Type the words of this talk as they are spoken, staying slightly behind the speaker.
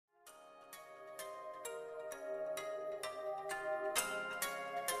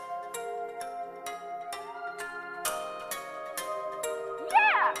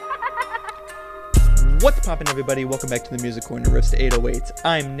What's poppin', everybody? Welcome back to the Music Corner Riffs 808.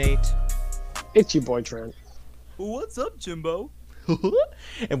 I'm Nate. It's your boy Trent. What's up, Jimbo?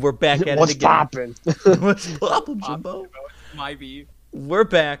 And we're back at What's it again. poppin'? What's poppin', Jimbo? My B. We're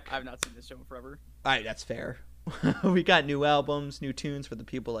back. I've not seen this show in forever. Alright, that's fair. We got new albums, new tunes for the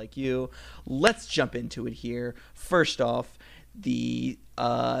people like you. Let's jump into it here. First off, the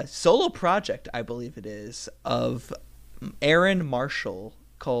solo project, I believe it is, of Aaron Marshall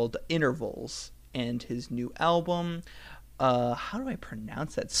called Intervals, and his new album, how do I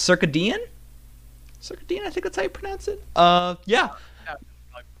pronounce that? Circadian? Circadian, I think that's how you pronounce it. Yeah. Yeah,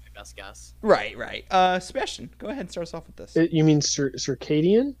 like my best guess. Right. Sebastian, go ahead and start us off with this. You mean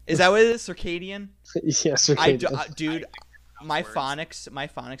circadian? Is that what it is? Circadian? Yeah, circadian. Dude, my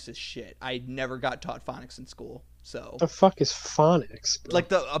phonics is shit. I never got taught phonics in school, so. The fuck is phonics, bro? Like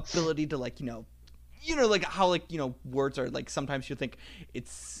the ability to like how words are like sometimes you think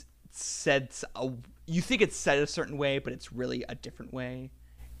it's said you think it's said a certain way, but it's really a different way.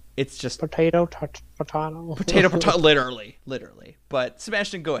 It's just potato. literally. But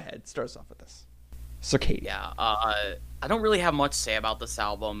Sebastian, go ahead, start us off with this. Circadian. Yeah, I don't really have much to say about this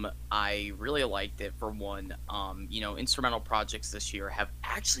album. I really liked it for one. Instrumental projects this year have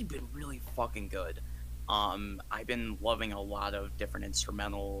actually been really fucking good. I've been loving a lot of different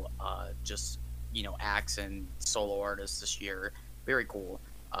instrumental acts and solo artists this year. Very cool.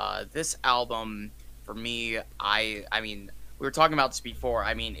 This album, for me, I mean, we were talking about this before.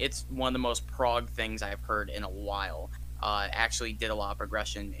 I mean, it's one of the most prog things I've heard in a while. Actually did a lot of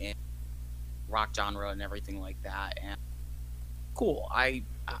progression in rock genre and everything like that. And cool. I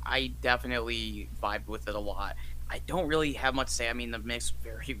definitely vibed with it a lot. I don't really have much to say. I mean, the mix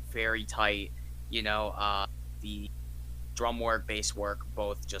very, very tight. The drum work, bass work,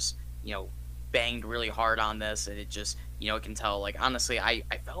 both just, banged really hard on this, and it just, it can tell, like, honestly, I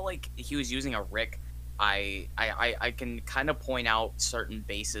felt like he was using a Rick. I can kind of point out certain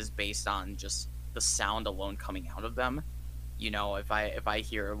basses based on just the sound alone coming out of them. If I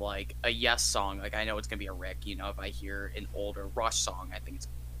hear like a Yes song, like I know it's gonna be a Rick. If I hear an older Rush song, I think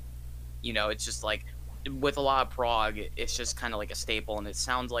it's just like with a lot of prog, it's just kind of like a staple, and it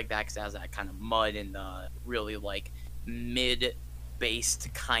sounds like that because it has that kind of mud and the really like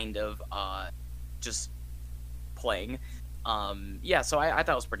mid-based kind of just playing. So I thought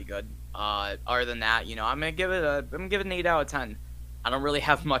it was pretty good. Other than that, I'm gonna give it an 8 out of 10. I don't really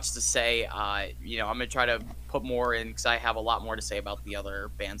have much to say. I'm gonna try to put more in because I have a lot more to say about the other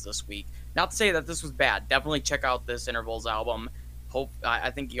bands this week. Not to say that this was bad. Definitely check out this Intervals album.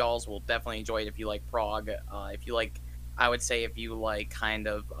 I think y'all will definitely enjoy it if you like prog. If you like, I would say if you like kind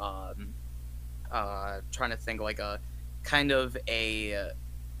of trying to think like a kind of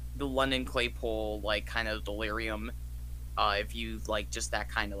the London Claypool like kind of Delirium. If you like just that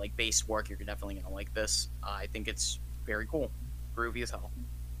kind of like bass work, you're definitely gonna like this. I think it's very cool, groovy as hell.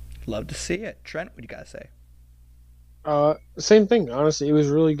 Love to see it. Trent, what do you gotta say? Same thing. Honestly, it was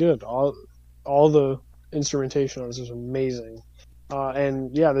really good. All the instrumentation on this was amazing.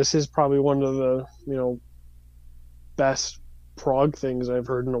 And yeah, this is probably one of the best prog things I've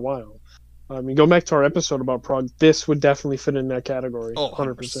heard in a while. I mean, go back to our episode about prog. This would definitely fit in that category. Oh,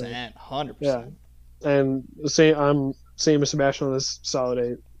 100%. 100%. Yeah. And I'm same as Sebastian on this, solid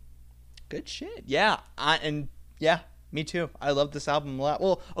 8. Good shit. Yeah. Me too. I love this album a lot.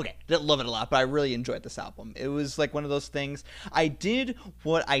 Well, okay, didn't love it a lot, but I really enjoyed this album. It was like one of those things. I did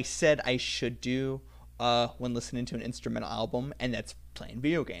what I said I should do when listening to an instrumental album, and that's playing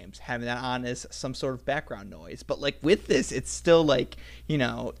video games, having that on as some sort of background noise. But like with this, it's still like,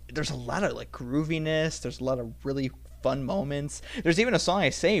 there's a lot of like grooviness. There's a lot of really fun moments. There's even a song I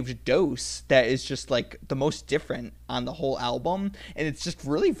saved, Dose, that is just like the most different on the whole album, and it's just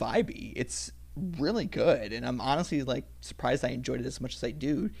really vibey. It's really good, and I'm honestly like surprised I enjoyed it as much as I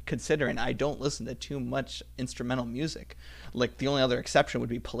do, considering I don't listen to too much instrumental music. Like the only other exception would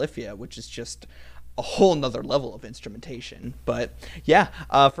be Polyphia, which is just a whole nother level of instrumentation. But yeah,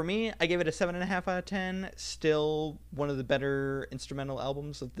 for me, I gave it a 7.5 out of 10. Still one of the better instrumental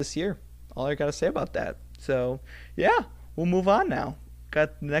albums of this year. All I gotta say about that. So yeah, we'll move on now.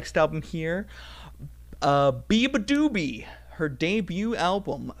 Got the next album here. Biba Doobie, her debut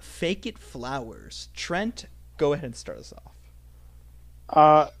album, Fake It Flowers. Trent, go ahead and start us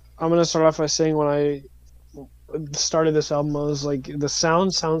off. I'm gonna start off by saying when I started this album, I was like, the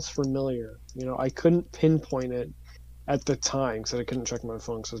sound sounds familiar. I couldn't pinpoint it at the time because I couldn't check my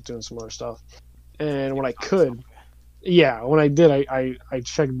phone because I was doing some other stuff. And when I could, when I did, I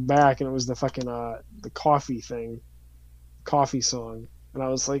checked back and it was the fucking the coffee song. And I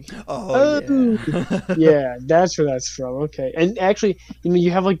was like, oh. Yeah, that's where that's from. Okay. And actually,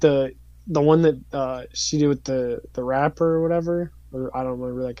 you have like the the one that she did with the rapper or whatever, or I don't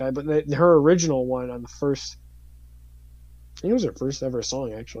remember that guy, but her original one on the first, I think it was her first ever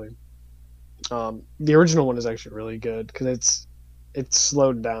song actually. The original one is actually really good because it's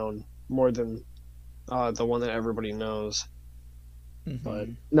slowed down more than the one that everybody knows. But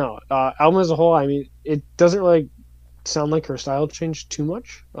no, album as a whole, I mean, it doesn't really sound like her style changed too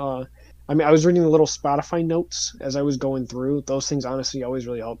much. I mean, I was reading the little Spotify notes as I was going through. Those things honestly always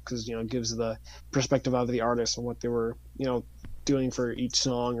really help because it gives the perspective of the artist and what they were doing for each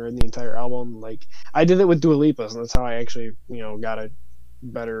song or in the entire album. Like I did it with Dua Lipa's, and that's how I actually got a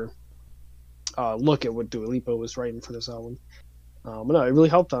better look at what Dua Lipa was writing for this album. But no, it really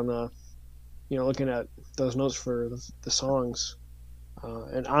helped on looking at those notes for the songs.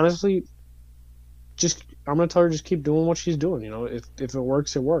 And honestly, I'm gonna tell her just keep doing what she's doing. If it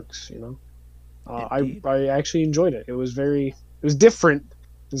works, it works. I actually enjoyed it. It was different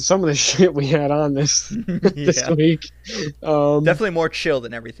than some of the shit we had on this this week. Definitely more chill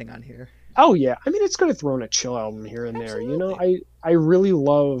than everything on here. Oh yeah, I mean it's gonna throw in a chill album here and Absolutely. there. I really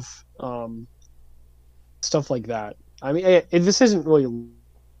love stuff like that. I mean, this isn't really.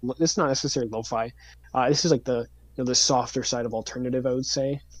 It's not necessarily lo-fi. This is like the the softer side of alternative, I would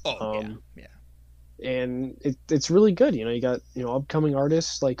say. Oh yeah. And it's really good. You got upcoming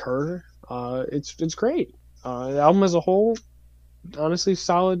artists like her. It's great. The album as a whole, honestly,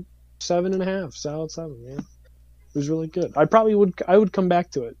 solid 7.5, solid 7. Yeah, it was really good. I would come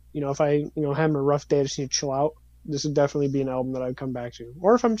back to it. If I having a rough day, I just need to chill out. This would definitely be an album that I'd come back to.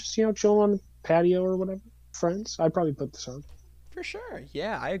 Or if I'm just chilling on the patio or whatever, friends, I'd probably put this on. For sure.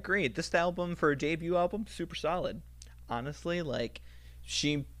 Yeah, I agree. This album for a debut album, super solid. Honestly, like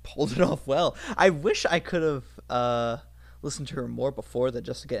she pulled it off well. I wish I could have listened to her more before that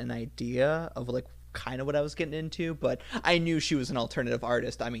just to get an idea of like kind of what I was getting into, but I knew she was an alternative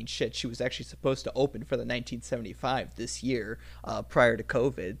artist. I mean, shit, she was actually supposed to open for the 1975 this year, prior to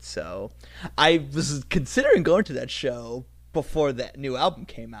COVID. So I was considering going to that show before that new album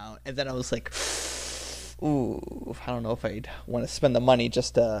came out, and then I was like, ooh, I don't know if I'd want to spend the money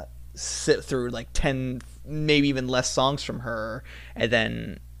just to sit through like 10, maybe even less songs from her, and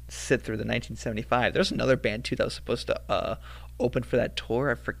then sit through the 1975. There's another band too that was supposed to open for that tour.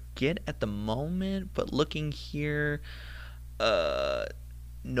 I forget at the moment, but looking here,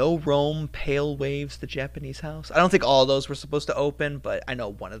 No Rome, Pale Waves, The Japanese House. I don't think all of those were supposed to open, but I know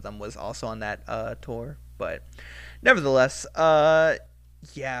one of them was also on that tour. But nevertheless,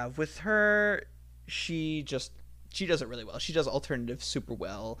 yeah, with her, she does it really well. She does alternative super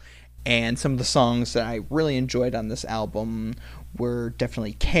well. And some of the songs that I really enjoyed on this album were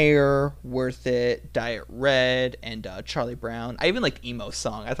definitely Care, Worth It, Diet Red, and Charlie Brown. I even liked Emo's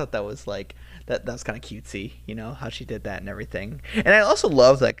song. I thought that was like that was kind of cutesy, how she did that and everything. And I also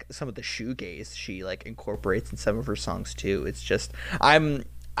love like some of the shoegaze she like incorporates in some of her songs too. It's just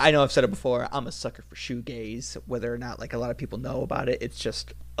I know I've said it before, I'm a sucker for shoegaze, whether or not like a lot of people know about it. It's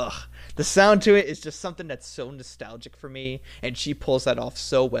just the sound to it is just something that's so nostalgic for me, and she pulls that off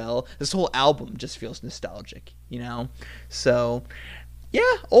so well. This whole album just feels nostalgic, So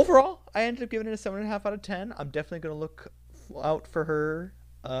yeah, overall I ended up giving it a 7.5 out of 10. I'm definitely gonna look out for her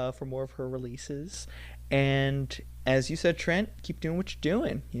for more of her releases. And as you said, Trent, keep doing what you're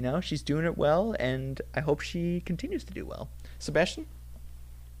doing. She's doing it well, and I hope she continues to do well. Sebastian?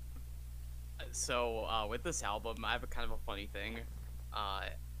 So with this album, I have a kind of a funny thing.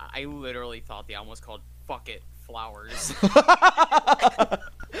 I literally thought the album was called "Fuck It, Flowers."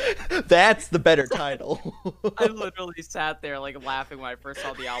 That's the better title. I literally sat there like laughing when I first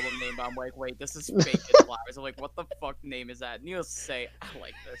saw the album name. But I'm like, wait, this is Fake It Flowers. I'm like, what the fuck name is that? Needless to say, I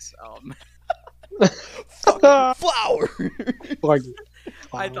like this. Fucking flower.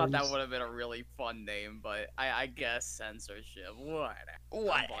 I thought that would have been a really fun name, but I guess censorship. Whatever.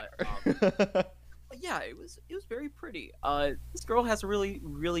 But yeah, it was very pretty. This girl has a really,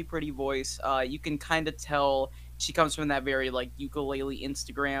 really pretty voice. You can kind of tell she comes from that very like ukulele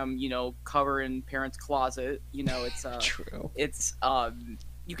Instagram, cover in parents' closet. It's true. It's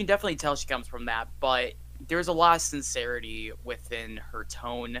you can definitely tell she comes from that, but there's a lot of sincerity within her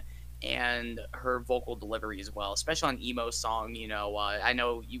tone and her vocal delivery as well, especially on Emo's song. I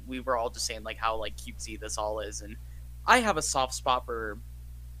know we were all just saying like how like cutesy this all is, and I have a soft spot for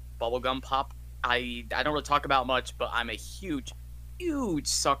bubblegum pop. I don't really talk about much, but I'm a huge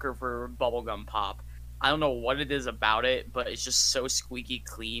sucker for bubblegum pop. I don't know what it is about it, but it's just so squeaky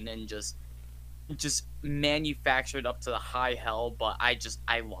clean and just manufactured up to the high hell, but I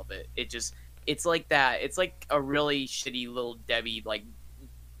love it. It's like that. It's like a really shitty little Debbie like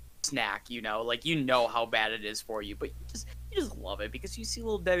snack, like how bad it is for you, but you just love it because you see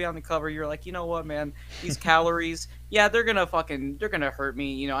little Debbie on the cover. You're like, you know what, man? These calories, yeah, they're gonna hurt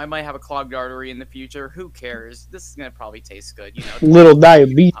me. You know, I might have a clogged artery in the future. Who cares? This is gonna probably taste good. You know, Little how it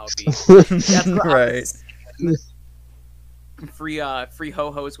diabetes. be. That's what I Right. was free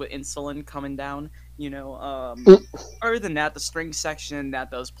ho-hos with insulin coming down, you know. Other than that, the string section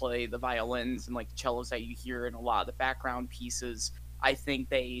that does play the violins and like the cellos that you hear in a lot of the background pieces, I think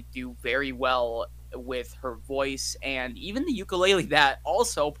they do very well with her voice and even the ukulele that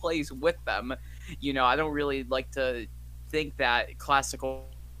also plays with them. You know, I don't really like to think that classical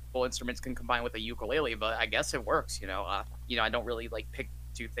instruments can combine with a ukulele, but I guess it works, you know. I don't really like pick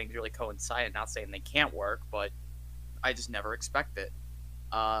two things really coincide, not saying they can't work, but I just never expect it.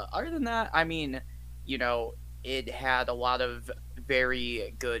 Other than that, I mean, you know, it had a lot of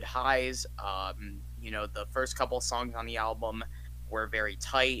very good highs. You know, the first couple songs on the album were very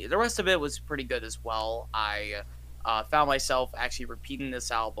tight. The rest of it was pretty good as well. I found myself actually repeating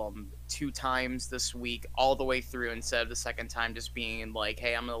this album 2 times this week, all the way through, instead of the second time just being like,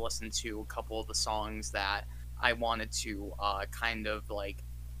 hey, I'm going to listen to a couple of the songs that I wanted to kind of like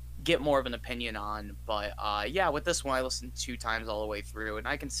get more of an opinion on. But yeah, with this one, I listened 2 times all the way through, and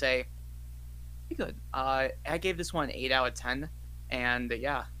I can say pretty good. I gave this one an 8 out of 10, and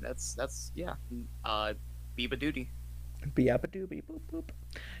yeah, that's yeah, Biba Duty. Beep boop boop.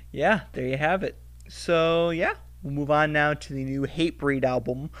 Yeah, there you have it. So yeah, we'll move on now to the new Hatebreed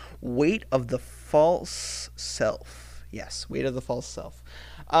album, Weight of the False Self. Yes, Weight of the False Self.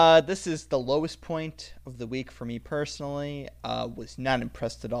 This is the lowest point of the week for me personally. Was not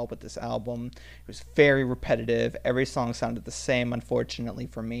impressed at all with this album. It was very repetitive. Every song sounded the same, unfortunately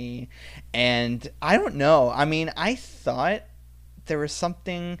for me. And I don't know. I mean, I thought there was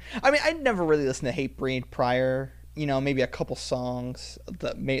something. I mean, I'd never really listened to Hatebreed prior. You know, maybe a couple songs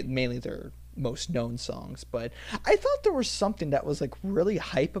that mainly their most known songs, but I thought there was something that was like really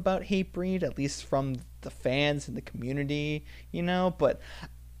hype about Hatebreed, at least from the fans and the community, you know. But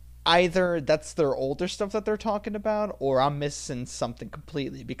either that's their older stuff that they're talking about, or I'm missing something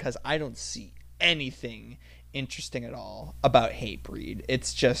completely because I don't see anything interesting at all about Hatebreed.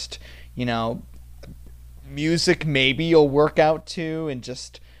 It's just, you know, music maybe you'll work out to and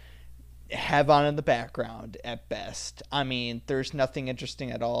just have on in the background at best. I mean, there's nothing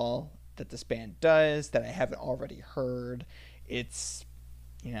interesting at all that this band does that I haven't already heard. It's,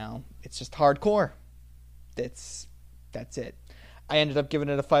 you know, it's just hardcore. That's it. I ended up giving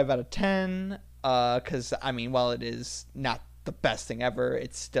it a 5 out of 10 because I mean, while it is not the best thing ever,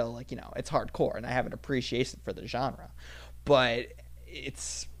 it's still like, you know, it's hardcore and I have an appreciation for the genre. But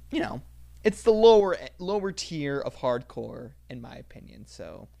it's, you know, it's the lower tier of hardcore in my opinion.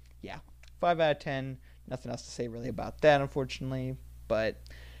 So yeah, 5 out of 10. Nothing else to say really about that, unfortunately. But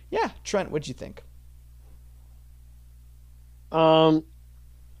yeah, Trent, what'd you think?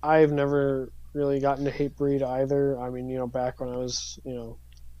 I've never really gotten to Hatebreed either. I mean, you know, back when I was, you know,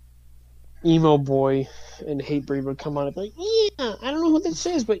 emo boy and Hatebreed would come on and be like, yeah, I don't know what this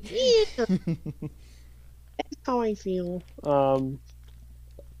is, but yeah, that's how I feel.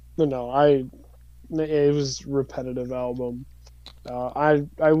 But no, it was a repetitive album.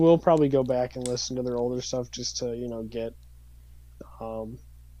 I will probably go back and listen to their older stuff just to, you know, get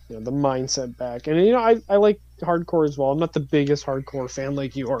you know, the mindset back. And you know, I like hardcore as well. I'm not the biggest hardcore fan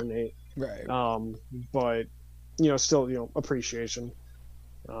like you are, Nate. Right. But you know, still, you know, appreciation.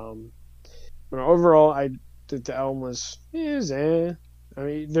 But overall, the album was I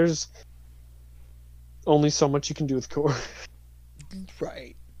mean, there's only so much you can do with core.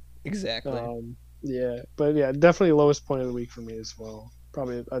 Right. Exactly. Yeah, but yeah, definitely lowest point of the week for me as well.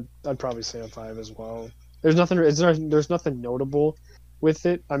 Probably, I'd probably say a 5 as well. There's nothing. There's nothing notable with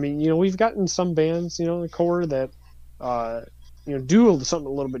it. I mean, you know, we've gotten some bands, you know, the core that, you know, do something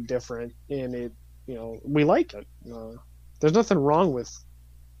a little bit different, and it, you know, we like it. There's nothing wrong with,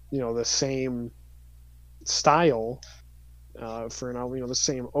 you know, the same style for an album, you know, the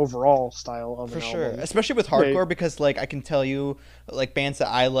same overall style of For an sure, album. especially with hardcore, because like I can tell you, like bands that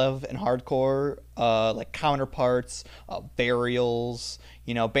I love in hardcore, like Counterparts, Burials,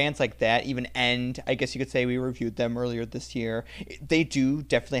 you know, bands like that. Even End, I guess you could say we reviewed them earlier this year. They do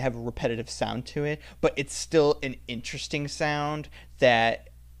definitely have a repetitive sound to it, but it's still an interesting sound that,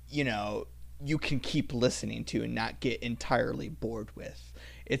 you know, you can keep listening to and not get entirely bored with.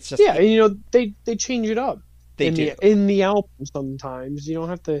 It's just Yeah, and you know, they change it up they do. in the album sometimes. You don't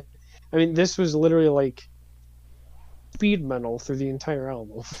have to. I mean, this was literally like speed metal through the entire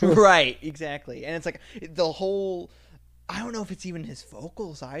album. Right, exactly. And it's like the whole, I don't know if it's even his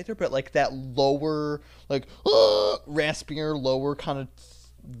vocals either, but like that lower, like raspier, lower kind of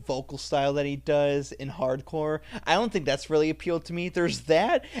vocal style that he does in hardcore. I don't think that's really appealed to me. There's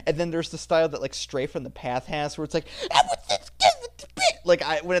that, and then there's the style that like Stray from the Path has, where it's like, like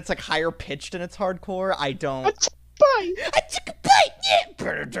when it's like higher pitched and it's hardcore. I don't. I took a bite,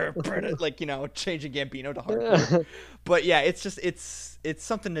 yeah. Like, you know, changing Gambino to hardcore. But yeah, it's just it's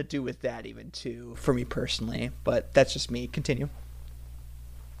something to do with that even too for me personally. But that's just me. Continue.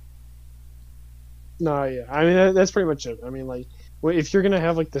 No, yeah. I mean, that's pretty much it. I mean, like, if you're gonna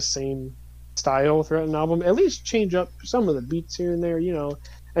have like the same style throughout an album, at least change up some of the beats here and there. You know,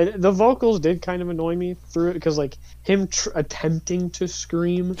 and the vocals did kind of annoy me through it because like him attempting to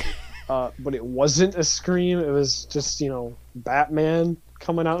scream, but it wasn't a scream. It was just, you know, Batman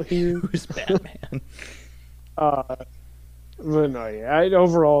coming out here. Who's Batman? But no, yeah.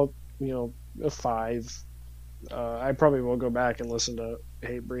 Overall, you know, a 5. I probably will go back and listen to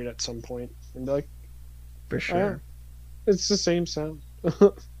Hatebreed at some point and be like, for sure. It's the same sound.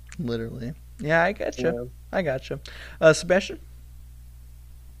 Literally. Yeah, I gotcha. Yeah. I gotcha. Sebastian?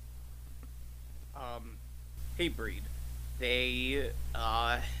 Hatebreed. They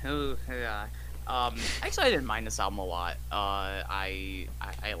actually I didn't mind this album a lot. I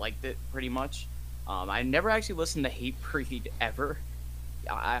liked it pretty much. I never actually listened to Hatebreed ever.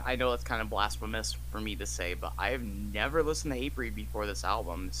 I know that's kind of blasphemous for me to say, but I have never listened to Hatebreed before this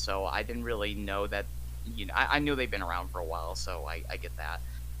album, so I didn't really know that. You know, I knew they've been around for a while, so I get that.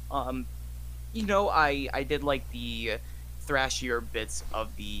 You know, I did like the thrashier bits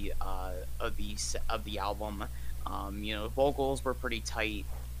of the album. You know, vocals were pretty tight,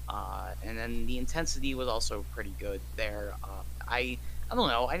 and then the intensity was also pretty good there. I don't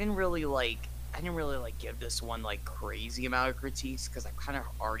know. I didn't really give this one like crazy amount of critiques because I've kind of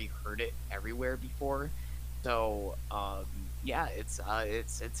already heard it everywhere before. So yeah, it's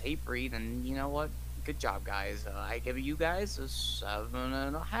Hatebreed, and you know what? Good job, guys. I give you guys a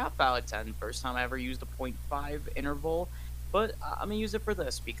 7.5 out of 10. First time I ever used a 0.5 interval, but I'm gonna use it for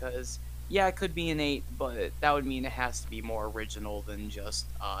this because yeah, it could be an 8, but that would mean it has to be more original than just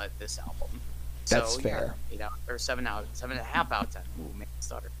this album. That's so, fair. Yeah, 7.5 out of 10. Ooh, man,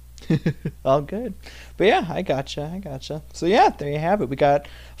 stutter. All good. But yeah, I gotcha. So yeah, there you have it. We got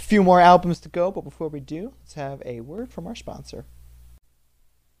a few more albums to go, but before we do, let's have a word from our sponsor.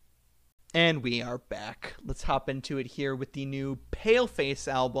 And we are back. Let's hop into it here with the new Paleface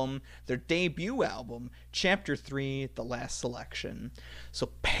album, their debut album, Chapter 3, The Last Selection.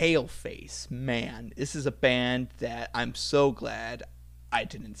 So Paleface, man, this is a band that I'm so glad I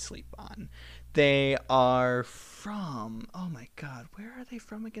didn't sleep on. They are from, oh my god, where are they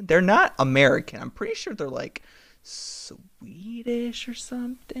from again? They're not American. I'm pretty sure they're like Swedish or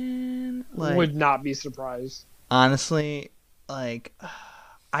something. Like, would not be surprised. Honestly, like,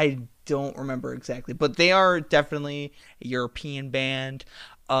 I don't remember exactly, but they are definitely a European band.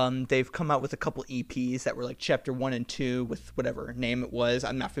 They've come out with a couple EPs that were like Chapter 1 and 2 with whatever name it was.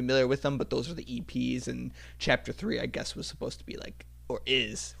 I'm not familiar with them, but those are the EPs, and Chapter 3, I guess, was supposed to be like, or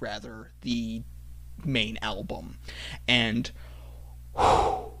is rather, the main album. And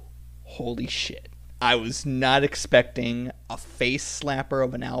whew, holy shit. I was not expecting a face slapper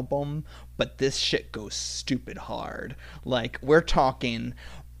of an album, but this shit goes stupid hard. Like, we're talking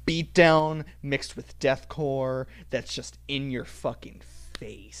beatdown mixed with deathcore that's just in your fucking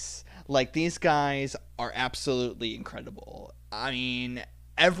face. Like, these guys are absolutely incredible. I mean,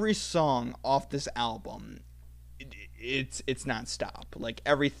 every song off this album, it's nonstop. Like,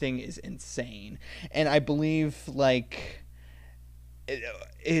 everything is insane. And I believe, like,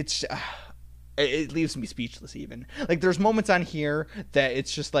 it leaves me speechless even. Like, there's moments on here that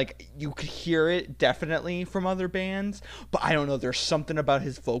it's just like you could hear it definitely from other bands, but I don't know, there's something about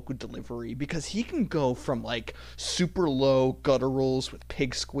his vocal delivery because he can go from like super low gutturals with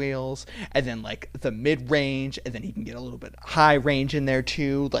pig squeals and then like the mid-range, and then he can get a little bit high range in there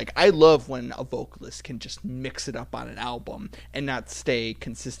too. Like, I love when a vocalist can just mix it up on an album and not stay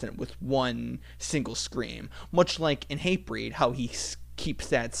consistent with one single scream, much like in Hatebreed, how he keeps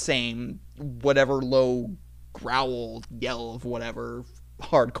that same whatever low growl, yell of whatever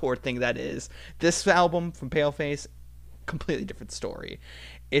hardcore thing that is. This album from Paleface, completely different story.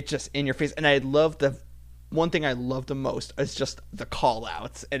 It's just in your face. And I love one thing I love the most is just the call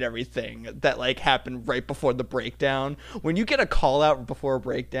outs and everything that like happen right before the breakdown. When you get a call out before a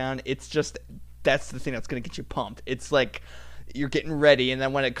breakdown, it's just, that's the thing that's going to get you pumped. It's like you're getting ready, and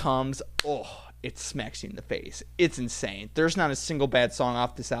then when it comes, oh, it smacks you in the face. It's insane. There's not a single bad song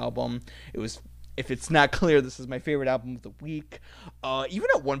off this album. If it's not clear, this is my favorite album of the week. Even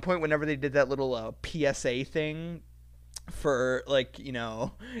at one point, whenever they did that little PSA thing, for like,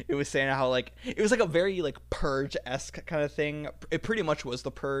 it was saying how like it was like a very like Purge-esque kind of thing. It pretty much was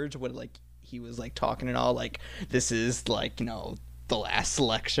the Purge when like he was like talking and all like this is like the last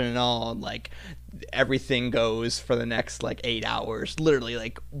selection and all, and like everything goes for the next like 8 hours, literally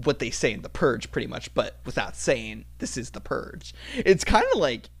like what they say in the Purge pretty much, but without saying this is the Purge. It's kind of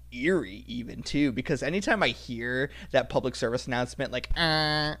like eerie even too, because anytime I hear that public service announcement like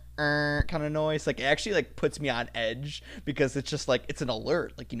kind of noise, like it actually like puts me on edge, because it's just like it's an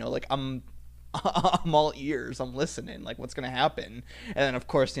alert, like like I'm all ears, I'm listening, like what's gonna happen. And then of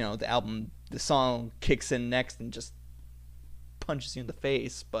course the song kicks in next and just punches you in the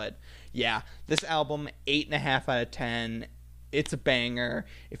face. But yeah, this album, 8.5 out of 10. It's a banger.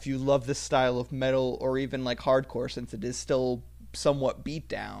 If you love this style of metal or even like hardcore, since it is still somewhat beat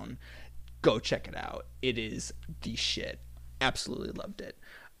down, go check it out. It is the shit. Absolutely loved it.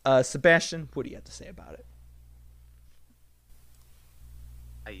 Sebastian, what do you have to say about it?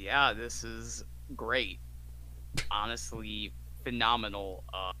 Yeah, this is great. Honestly, phenomenal.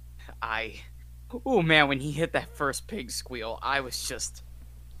 I, oh man, when he hit that first pig squeal, I was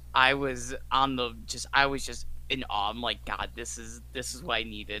I was just in awe. I'm like, God, this is what I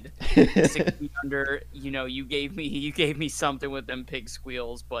needed. 6 feet under, you gave me something with them pig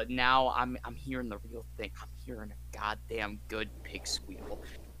squeals, but now I'm hearing the real thing. I'm hearing a goddamn good pig squeal.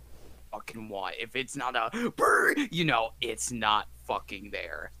 Fucking what? If it's not a brr, it's not fucking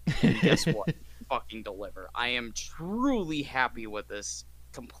there. And guess what? Fucking deliver. I am truly happy with this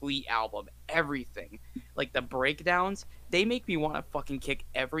complete album. Everything, like the breakdowns, they make me want to fucking kick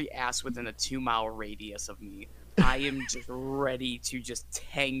every ass within a 2-mile radius of me. I am just ready to just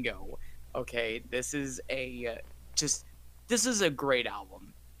tango. Okay, this is a great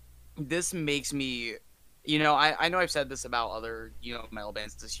album. This makes me, I know I've said this about other metal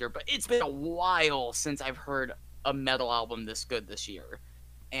bands this year, but it's been a while since I've heard a metal album this good this year,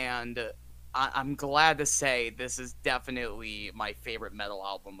 and I'm glad to say this is definitely my favorite metal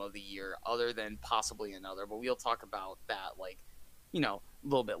album of the year, other than possibly another, but we'll talk about that, like, a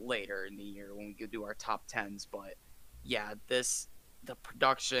little bit later in the year when we do our top 10s. But yeah, the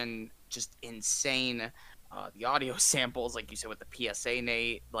production, just insane. The audio samples, like you said with the PSA,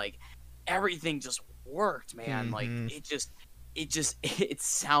 Nate, like everything just worked, man. Mm-hmm. Like it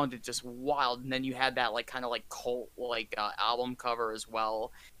sounded just wild. And then you had that like kind of like cult like album cover as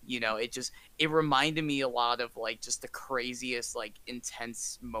well. It reminded me a lot of like just the craziest like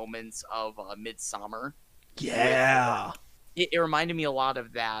intense moments of Midsummer. Yeah. It reminded me a lot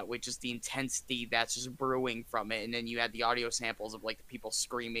of that, with just the intensity that's just brewing from it. And then you had the audio samples of like the people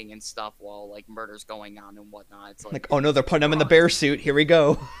screaming and stuff while like murder's going on and whatnot. It's like, oh no, they're putting him in the bear suit. Here we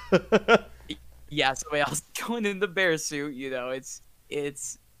go. Yeah, somebody else going in the bear suit. It's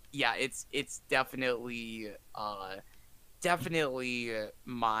definitely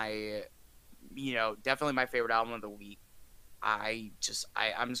my definitely my favorite album of the week. I'm just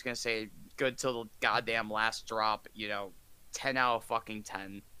gonna say good till the goddamn last drop. 10 out of fucking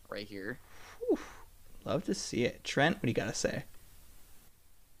 10 right here. Whew. Love to see it. Trent, what do you gotta say?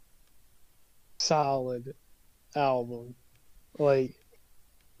 Solid album. Like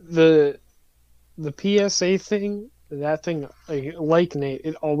the PSA thing, that thing, like Nate,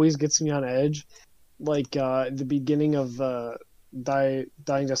 it always gets me on edge. Like the beginning of the Dying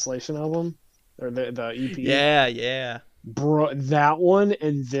Desolation album, or the EP. Yeah. Bro, that one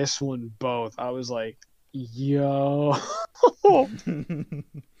and this one both. I was like, yo.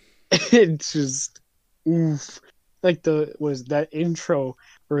 It's just oof. Like that intro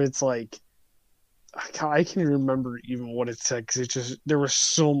where it's like, I can't remember even what it said, because it just, there was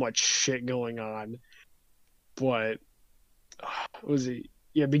so much shit going on. But was it,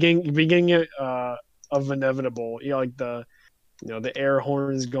 yeah, beginning of Inevitable, like the the air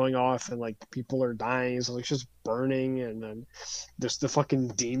horns going off and like people are dying, so it's just burning, and then there's the fucking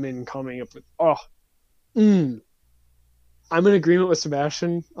demon coming up with I'm in agreement with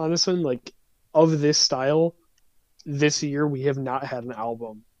Sebastian on this one. Like, of this style, this year we have not had an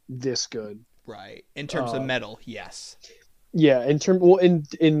album this good. Right. In terms of metal, yes. Yeah,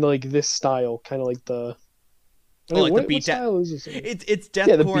 in like this style, kind of like the the beat down. It's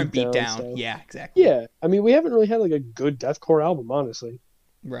deathcore and beat down. Style. Yeah, exactly. Yeah, I mean, we haven't really had like a good deathcore album, honestly.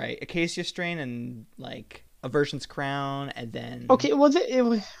 Right. Acacia Strain and like Aversion's Crown, and then okay, well,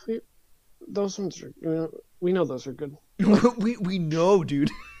 those ones are, we know those are good. we know,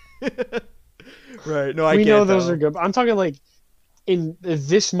 dude. Right. No, we know those are good. But I'm talking like in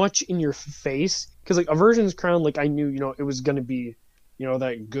this much in your face, because like Aversion's Crown, like I knew it was gonna be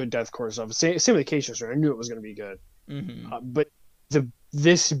that good deathcore stuff. Same with Acacia Strain, I knew it was gonna be good. Mm-hmm. But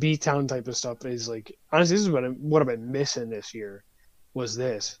this beatdown type of stuff is like, honestly, this is what I've been missing this year, was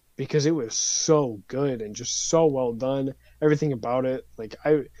this, because it was so good and just so well done. Everything about it, like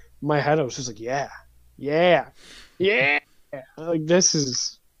my head, I was just like, yeah, yeah, yeah. Like this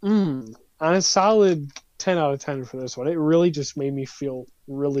is on a solid 10 out of 10 for this one. It really just made me feel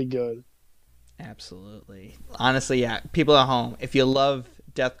really good. Absolutely. Honestly, yeah. People at home, if you love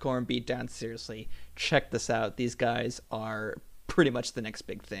deathcore and beatdown, seriously, check this out. These guys are pretty much the next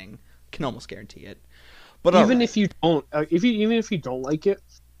big thing. Can almost guarantee it. But Even if you don't, even if you don't like it,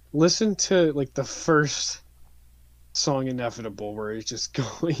 listen to like the first song "Inevitable," where it just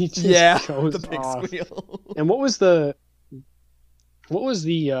he just goes the big off. squeal. And what was the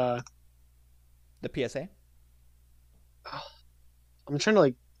The PSA? I'm trying to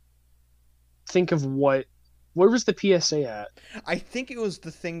like think of where was the PSA at? I think it was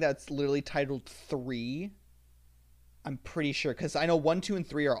the thing that's literally titled 3. I'm pretty sure, because I know 1, 2, and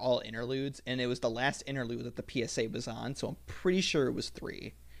 3 are all interludes, and it was the last interlude that the PSA was on, so I'm pretty sure it was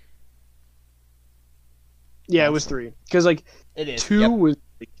 3. Yeah, it was 3. Because like it is. 2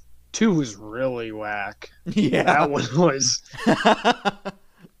 was really whack. Yeah, that one was.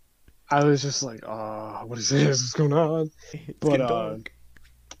 I was just like, oh, what is this? What's going on? It's But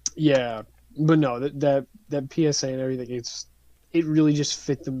yeah, but no, that PSA and everything, it really just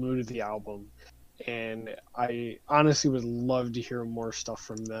fit the mood of the album, and I honestly would love to hear more stuff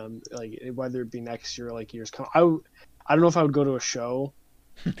from them, like whether it be next year or like years come. I don't know if I would go to a show.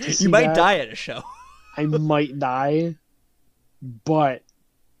 You might die at a show. I might die, but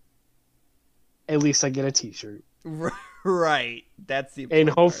at least I get a T-shirt. Right, that's the and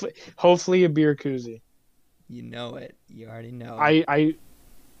part. hopefully a beer koozie. You know it. You already know.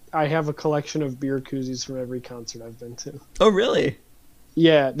 I have a collection of beer koozies from every concert I've been to. Oh, really?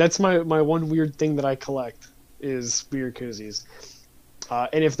 Yeah, that's my one weird thing that I collect is beer koozies.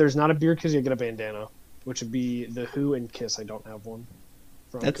 And if there's not a beer koozie, I get a bandana, which would be the Who and Kiss. I don't have one.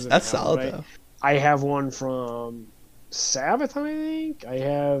 That's solid though. I have one from Sabbath, I think. I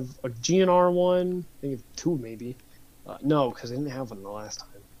have a GNR one. I think 2 maybe. No, because I didn't have one the last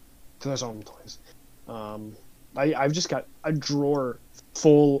time. Because I saw them twice. I've just got a drawer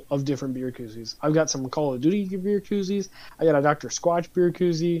full of different beer koozies. I've got some Call of Duty beer koozies. I got a Dr. Squatch beer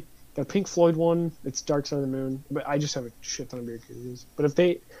koozie. Got a Pink Floyd one. It's Dark Side of the Moon. But I just have a shit ton of beer koozies. But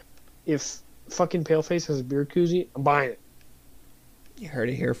if fucking Paleface has a beer koozie, I'm buying it. You heard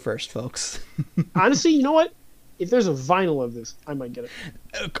it here first, folks. Honestly, you know what? If there's a vinyl of this, I might get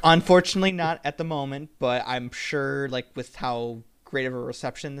it. Unfortunately, not at the moment, but I'm sure, like, with how great of a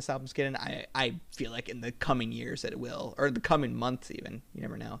reception this album's getting, I feel like in the coming years that it will, or the coming months even. You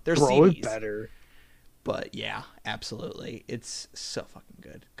never know. There's CDs. It better. But yeah, absolutely. It's so fucking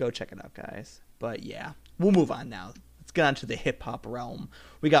good. Go check it out, guys. But yeah, we'll move on now. Let's get on to the hip-hop realm.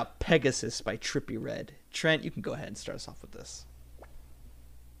 We got Pegasus by Trippie Redd. Trent, you can go ahead and start us off with this.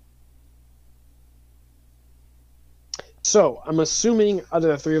 So, I'm assuming out of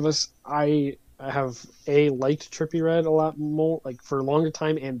the 3 of us, I have A, liked Trippie Redd a lot more, like for a longer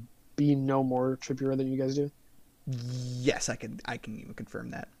time, and B, know more Trippie Redd than you guys do. Yes, I can even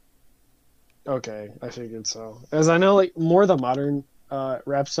confirm that. Okay, I figured so. As I know, like more of the modern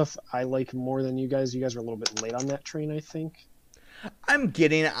rap stuff, I like more than you guys. You guys are a little bit late on that train, I think. I'm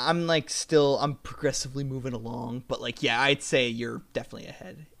progressively moving along, but like, yeah, I'd say you're definitely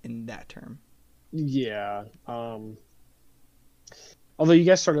ahead in that term. Yeah. Although you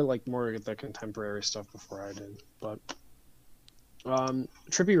guys started like more of the contemporary stuff before I did, but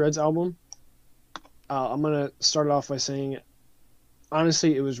Trippie Redd's album, I'm gonna start it off by saying,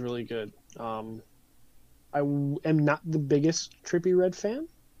 honestly, it was really good. I am not the biggest Trippie Redd fan,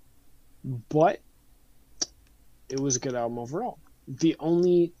 but it was a good album overall. The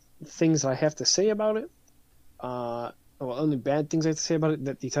only things I have to say about it, only bad things I have to say about it,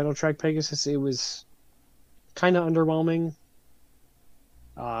 that the title track Pegasus, it was kind of underwhelming.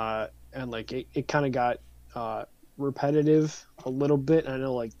 And like it kind of got repetitive a little bit. I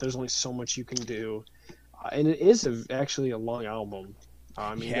know like there's only so much you can do, and it is actually a long album.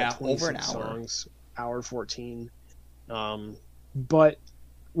 I mean, yeah, over an hour. Songs, hour 14. But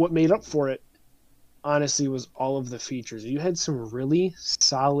what made up for it, honestly, was all of the features. You had some really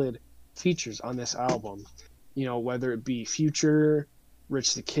solid features on this album. You know, whether it be Future,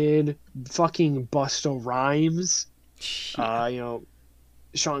 Rich the Kid, fucking Busta Rhymes, Yeah. you know,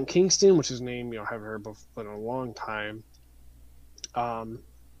 Sean Kingston, which is a name, I haven't heard before in a long time.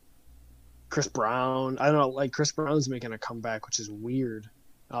 Chris Brown. I don't know, like Chris Brown's making a comeback, which is weird.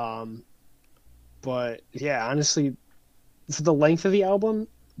 But yeah, honestly, for the length of the album,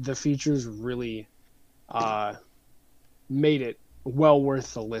 the features really made it well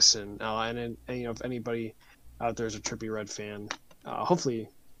worth the listen. And you know, if anybody out there is a Trippie Redd fan, hopefully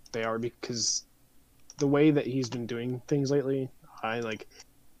they are, because the way that he's been doing things lately, I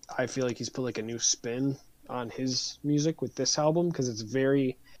feel like he's put like a new spin on his music with this album, because it's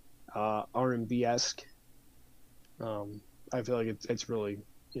very R&B esque. I feel like it's really,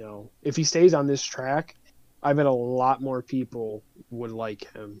 you know, if he stays on this track, I bet a lot more people would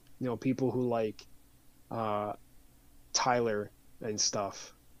like him. You know, people who like Tyler and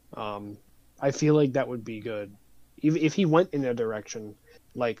stuff. I feel like that would be good. If he went in a direction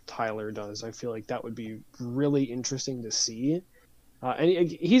like Tyler does, I feel like that would be really interesting to see. And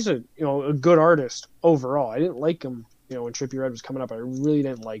he's a good artist overall. I didn't like him, you know, when Trippie Redd was coming up. I really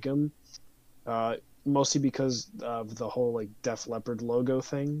didn't like him, mostly because of the whole like Def Leppard logo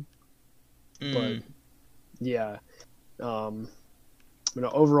thing. But yeah, you know,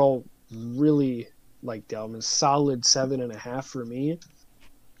 overall, really like the album. Is solid 7.5 for me.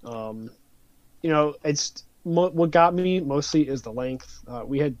 You know, it's what got me mostly is the length.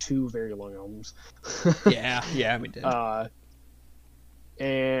 We had 2 very long albums. yeah, we did.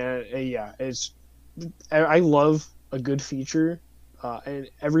 And yeah, I love a good feature, and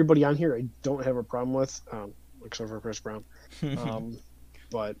everybody on here I don't have a problem with, except for Chris Brown.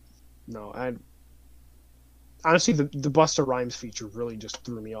 But no, honestly the Busta Rhymes feature really just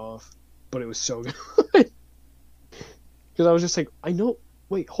threw me off, but it was so good because I was just like, I know.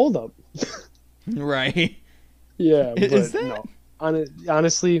 Wait, hold up. Right. Yeah, but Is that? no.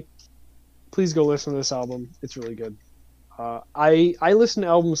 Honestly, please go listen to this album. It's really good. I listen to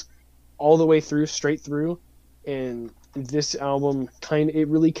albums all the way through, straight through, and this album it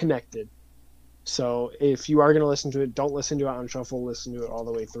really connected. So if you are going to listen to it, don't listen to it on shuffle. Listen to it all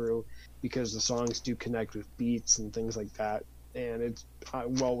the way through, because the songs do connect with beats and things like that, and it's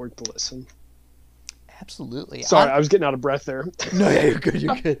well worth the listen. Absolutely. Sorry, I was getting out of breath there. No, yeah, you're good.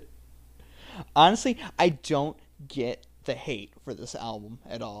 You're good. Honestly, I don't get the hate for this album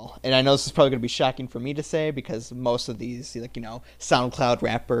at all. And I know this is probably going to be shocking for me to say, because most of these, like, you know, SoundCloud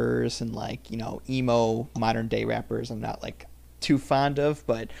rappers and, like, you know, emo modern day rappers I'm not, like, too fond of,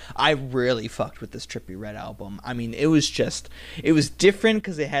 but I really fucked with this Trippie Redd album. I mean, it was different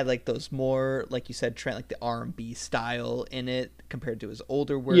because it had, like, those more, like you said, Trent, like the R&B style in it compared to his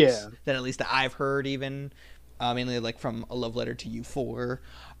older works that at least I've heard, even mainly like from A Love Letter to You 4.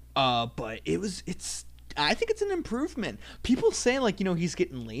 But I think it's an improvement. People say, like, you know, he's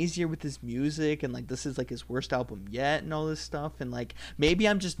getting lazier with his music, and like this is like his worst album yet and all this stuff, and like maybe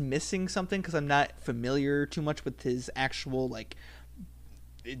I'm just missing something because I'm not familiar too much with his actual, like,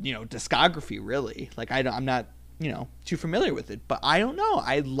 you know, discography, really. Like I'm not, you know, too familiar with it, but I don't know,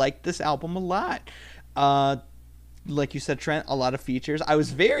 I like this album a lot. Like you said, Trent, a lot of features. I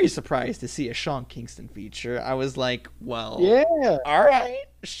was very surprised to see a Sean Kingston feature. I was like, well, Yeah. all right,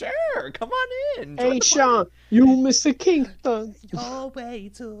 sure, come on in. Hey, Sean, you Mr. Kingston. You're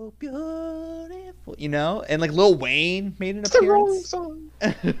way too beautiful. You know? And like Lil Wayne made an It's the wrong appearance. song.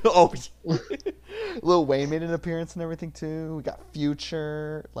 Oh, Lil Wayne made an appearance and everything too. We got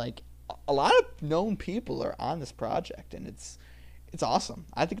Future. Like, a lot of known people are on this project, and it's awesome.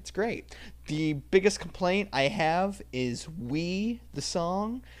 I think it's great. The biggest complaint I have is the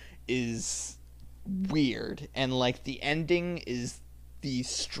song is weird, and like the ending is the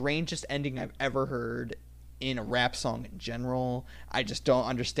strangest ending I've ever heard in a rap song in general. I just don't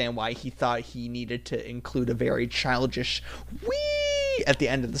understand why he thought he needed to include a very childish wee at the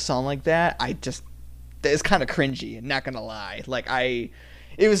end of the song like that. It's kind of cringy, not gonna lie.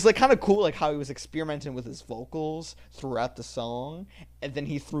 It was like kind of cool, like how he was experimenting with his vocals throughout the song, and then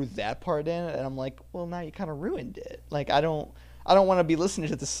he threw that part in, and I'm like, well, now you kind of ruined it. Like, I don't want to be listening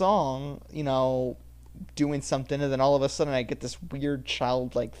to the song, you know, doing something, and then all of a sudden I get this weird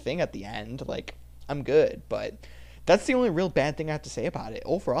childlike thing at the end. Like, I'm good, but that's the only real bad thing I have to say about it.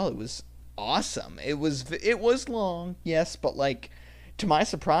 Overall, it was awesome. It was long, yes, but like, to my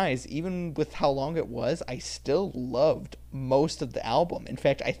surprise, even with how long it was, I still loved most of the album. In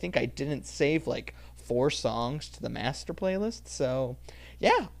fact, I think I didn't save like 4 songs to the master playlist. So,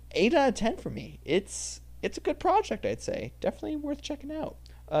 yeah, 8 out of 10 for me. It's a good project, I'd say. Definitely worth checking out.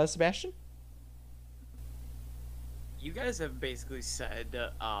 Sebastian? You guys have basically said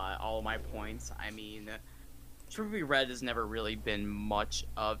all of my points. I mean, Trippie Redd has never really been much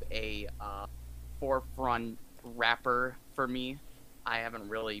of a forefront rapper for me. I haven't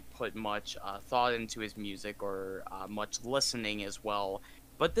really put much thought into his music or much listening as well.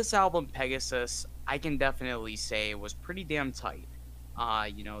 But this album, Pegasus, I can definitely say was pretty damn tight.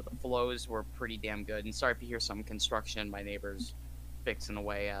 You know, the flows were pretty damn good. And sorry if you hear some construction. My neighbor's fixing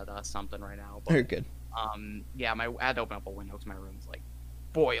away at something right now. But, Very good. Yeah, I had to open up a window because my room's like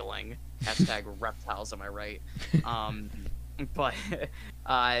boiling. Hashtag reptiles, am I right? Um, but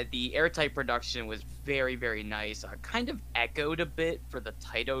the airtight production was very, very nice. Kind of echoed a bit for the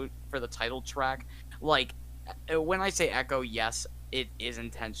title track. Like when I say echo, yes, it is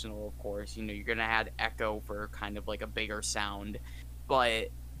intentional, of course. You know, you're gonna add echo for kind of like a bigger sound, but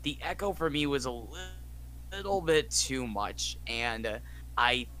the echo for me was a little bit too much, and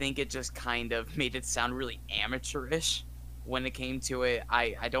I think it just kind of made it sound really amateurish when it came to it.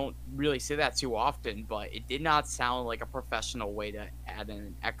 I don't really say that too often, but it did not sound like a professional way to add in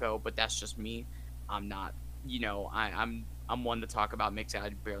an echo, but that's just me. I'm not, I'm one to talk about mixing. I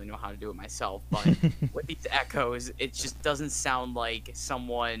barely know how to do it myself, but with these echoes, it just doesn't sound like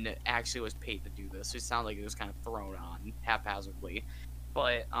someone actually was paid to do this. It sounded like it was kind of thrown on haphazardly.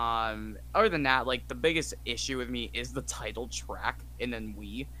 But other than that, like the biggest issue with me is the title track, and then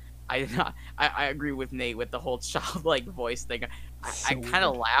I did not. I agree with Nate with the whole childlike voice thing. I So kind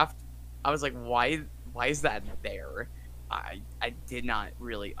of weird. laughed. I was like, why is that there? I did not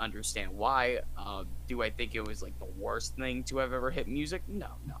really understand why. Do I think it was like the worst thing to have ever hit music? No,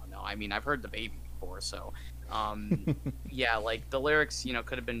 no, no. I mean, I've heard the baby before, so um, yeah, like the lyrics,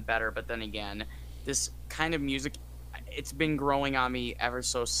 could have been better. But then again, this kind of music, it's been growing on me ever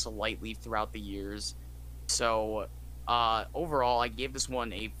so slightly throughout the years. So overall, I gave this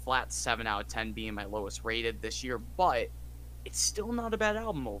one a flat 7 out of 10, being my lowest rated this year, but it's still not a bad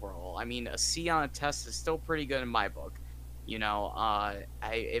album overall. I mean, a C on a test is still pretty good in my book.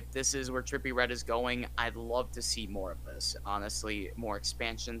 If this is where Trippie Red is going, I'd love to see more of this. Honestly, more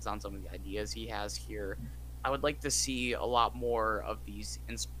expansions on some of the ideas he has here. I would like to see a lot more of these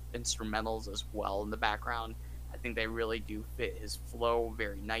instrumentals as well in the background. I think they really do fit his flow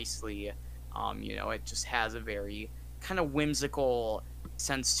very nicely. It just has a very kind of whimsical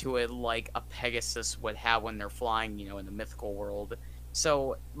sense to it, like a Pegasus would have when they're flying, in the mythical world.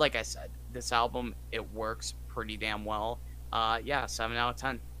 So, like I said, this album, it works pretty damn well. Yeah, 7 out of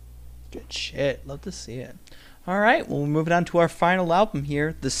 10. Good shit. Love to see it. All right, well, we're moving on to our final album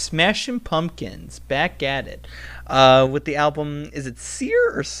here, the Smashing Pumpkins. Back at it. With the album, is it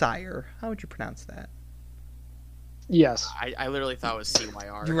Seer or Sire? How would you pronounce that? Yes. I literally thought it was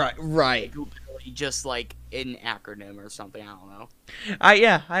CYR. Right. Literally just like an acronym or something. I don't know.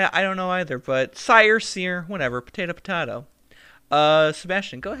 I don't know either, but Sire, Seer, whatever, potato.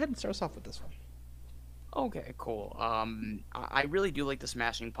 Sebastian, go ahead and start us off with this one. Okay, cool. I really do like the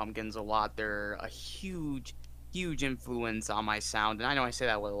Smashing Pumpkins a lot. They're a huge, huge influence on my sound, and I know I say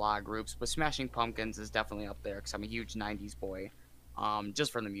that with a lot of groups, but Smashing Pumpkins is definitely up there because I'm a huge '90s boy.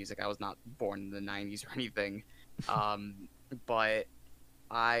 Just from the music, I was not born in the '90s or anything, um, but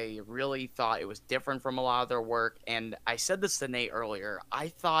I really thought it was different from a lot of their work, and I said this to Nate earlier. I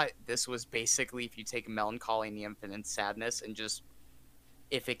thought this was basically if you take Melancholy and the Infinite Sadness and just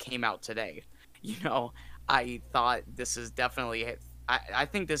if it came out today. You know, I thought this is definitely. I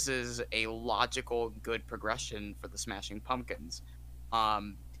think this is a logical, good progression for the Smashing Pumpkins.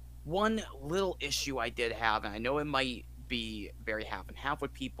 Um, One little issue I did have, and I know it might be very half and half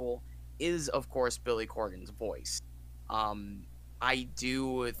with people, is of course Billy Corgan's voice. Um, I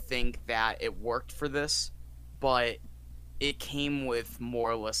do think that it worked for this, but it came with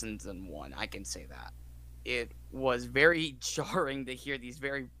more listens than one. I can say that. It was very jarring to hear these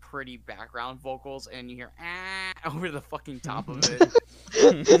very pretty background vocals and you hear over the fucking top of it.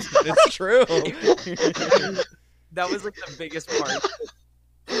 It's true. That was like the biggest part.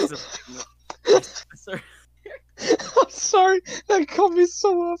 I'm sorry, that caught me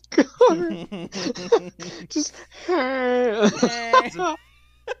so off guard. Just.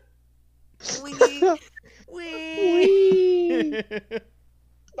 Wee.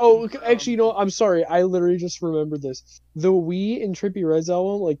 Oh, actually, I'm sorry. I literally just remembered this. The Wii in Trippie Red's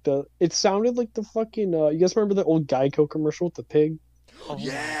album, it sounded like the fucking. You guys remember the old Geico commercial with the pig? Oh,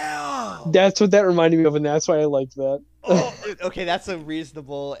 Yeah. That's what that reminded me of, and that's why I liked that. Oh, okay, that's a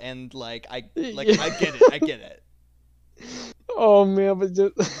reasonable and I get it. I get it. Oh man, but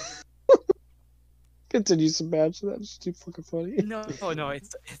just continue, Sebastian. That's too fucking funny. no,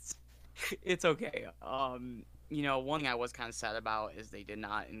 it's okay. One thing I was kind of sad about is they did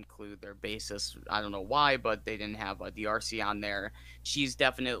not include their bassist. I don't know why, but they didn't have a DRC on there. She's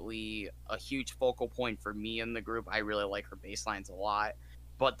definitely a huge focal point for me in the group. I really like her bass lines a lot.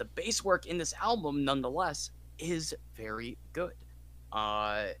 But the bass work in this album, nonetheless, is very good.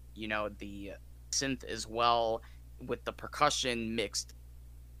 The synth as well with the percussion mixed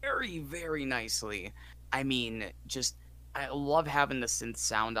very, very nicely. I mean, I love having the synth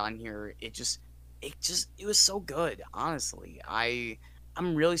sound on here. It was so good, honestly.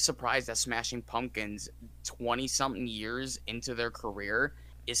 I'm really surprised that Smashing Pumpkins, 20 something years into their career,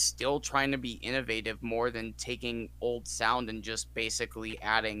 is still trying to be innovative more than taking old sound and just basically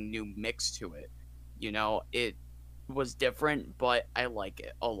adding new mix to it. You know, it was different, but I like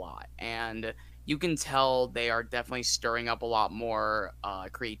it a lot. And you can tell they are definitely stirring up a lot more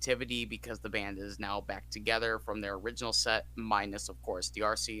creativity because the band is now back together from their original set, minus, of course,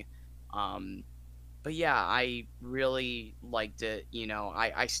 DRC. Um, but yeah, I really liked it. You know,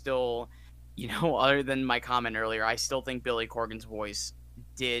 I still, other than my comment earlier, I still think Billy Corgan's voice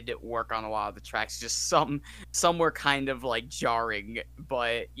did work on a lot of the tracks. Just some were kind of like jarring,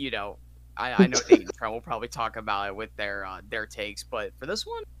 but I know Nate and Trent will probably talk about it with their takes. But for this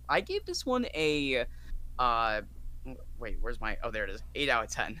one, I gave this one a uh, wait, where's my? Oh, there it is, 8 out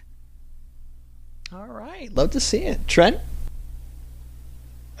of 10. All right, love to see it, Trent.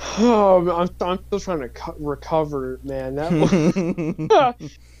 Oh, I'm still trying to recover, man. That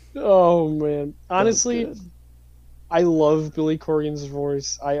was, oh man, honestly, I love Billy Corgan's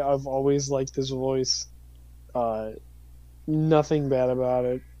voice. I've always liked his voice. Nothing bad about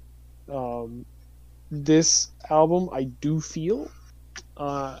it. This album, I do feel,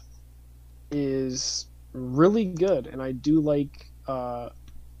 is really good, and I do like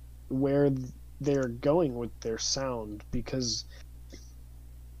where they're going with their sound, because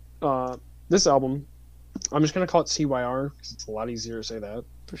this album, I'm just gonna call it CYR because it's a lot easier to say that.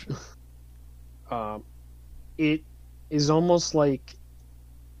 For sure. It is almost like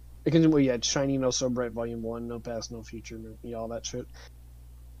it can. Well, yeah, Shiny No So Bright Volume 1, No Past, No Future, all that shit.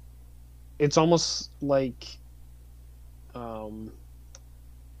 It's almost like a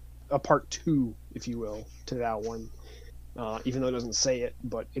part 2, if you will, to that one. Even though it doesn't say it,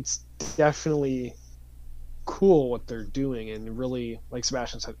 but it's definitely cool what they're doing, and really, like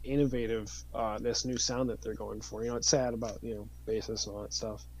Sebastian said, innovative. This new sound that they're going for. It's sad about bassists and all that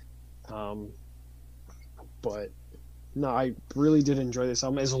stuff. But no, I really did enjoy this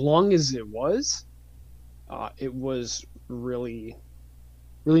album. As long as it was really,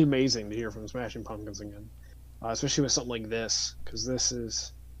 really amazing to hear from Smashing Pumpkins again, especially with something like this, because this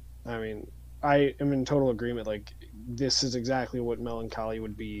is, I mean, I am in total agreement. Like, this is exactly what Melancholy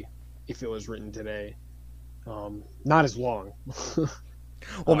would be if it was written today. Not as long.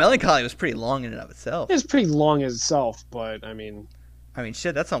 Well, Melancholy was pretty long in and of itself. It's pretty long itself, but I mean,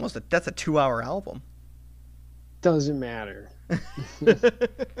 shit, that's a 2-hour album. Doesn't matter.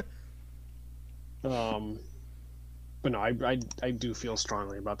 But no, I do feel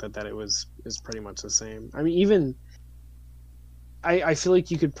strongly about that it is pretty much the same. I mean, even I feel like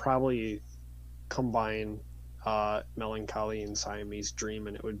you could probably combine Melancholy and Siamese Dream,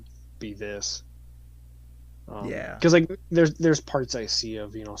 and it would be this. Yeah, because like there's parts I see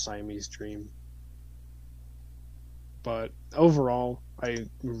of Siamese Dream, but overall I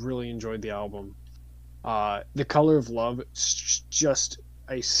really enjoyed the album. The Color of Love is just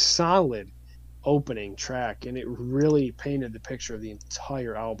a solid opening track, and it really painted the picture of the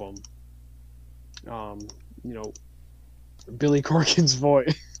entire album. Billy Corgan's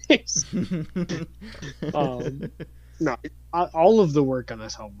voice. No, all of the work on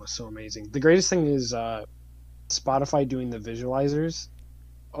this album was so amazing. The greatest thing is Spotify doing the visualizers.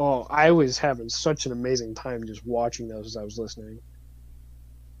 Oh, I was having such an amazing time just watching those as I was listening.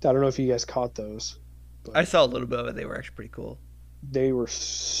 I don't know if you guys caught those. But I saw a little bit of it. They were actually pretty cool. They were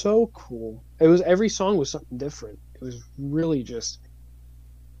so cool. Every song was something different. It was really just,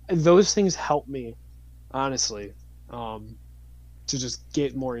 those things helped me, honestly, to just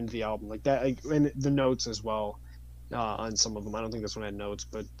get more into the album like that, and the notes as well. On some of them, I don't think this one had notes,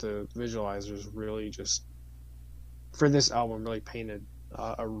 but the visualizers really just, for this album, really painted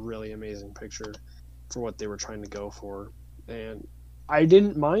a really amazing picture for what they were trying to go for, and I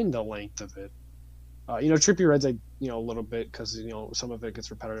didn't mind the length of it. Trippie Reds, a little bit, because some of it gets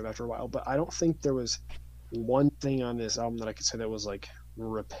repetitive after a while, but I don't think there was one thing on this album that I could say that was like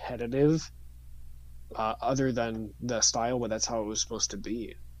repetitive, other than the style, but that's how it was supposed to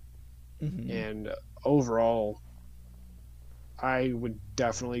be. Mm-hmm. And overall, I would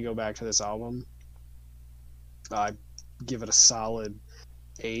definitely go back to this album. I'd give it a solid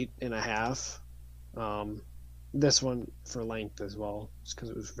 8.5. This one for length as well, just because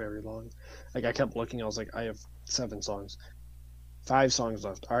it was very long. Like, I kept looking, I was like, I have 7 songs, 5 songs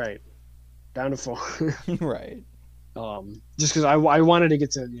left. All right, down to 4. Right. Just because I wanted to get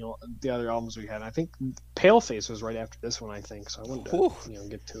to the other albums we had. I think Paleface was right after this one, I think, so I wanted to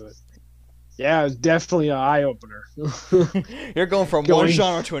get to it. Yeah, it was definitely an eye opener. You're going from one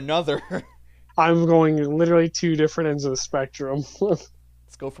genre to another. I'm going literally 2 different ends of the spectrum. Let's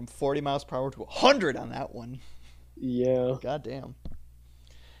go from 40 miles per hour to 100 on that one. Yeah. God damn.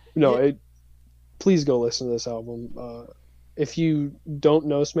 No, Yeah. it. Please go listen to this album. If you don't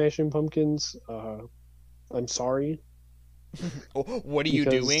know Smashing Pumpkins, I'm sorry Oh, what are you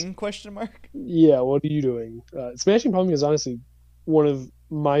because doing? Question mark. yeah, what are you doing? Smashing Pumpkins is honestly one of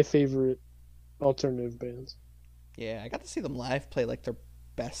my favorite alternative bands. Yeah, I got to see them live play like their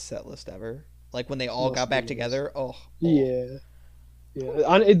best set list ever. Like when they all Must got have back been nice. together. Oh, oh. Yeah,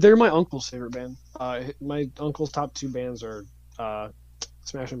 yeah. They're my uncle's favorite band. My uncle's top two bands are uh,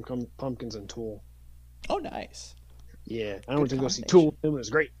 Smashing Pumpkins and Tool. Oh, nice. Yeah, I went Good to go see Tool combination. with him. It was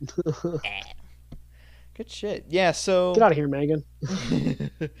great. Eh. Good shit. Yeah, Get so out of here, Megan.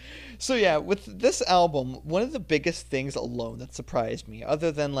 so yeah, with this album, one of the biggest things alone that surprised me,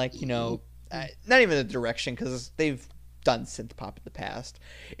 other than like, not even the direction because they've done synth pop in the past,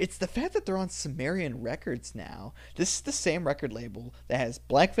 it's the fact that they're on Sumerian Records now. This is the same record label that has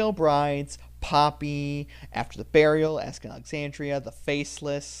Black Veil Brides, Poppy, After the Burial, Ask Alexandria, The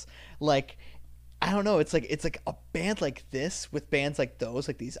Faceless, like I don't know. It's like a band like this with bands like those,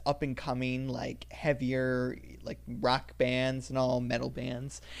 like these up and coming, like heavier, like rock bands and all metal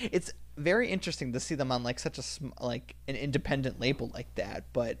bands. It's very interesting to see them on like such a like an independent label like that.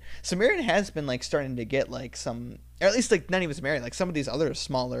 But Sumerian has been like starting to get like some, or at least like not even Sumerian, like some of these other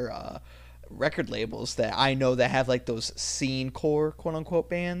smaller record labels that I know that have like those scene core quote unquote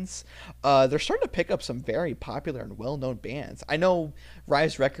bands. They're starting to pick up some very popular and well known bands. I know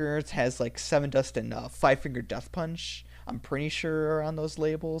Rise Records has like Seven Dust and Five Finger Death Punch. I'm pretty sure are on those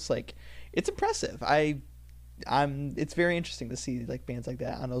labels. Like it's impressive. I'm it's very interesting to see like bands like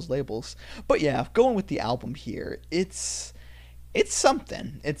that on those labels. But yeah, going with the album here, it's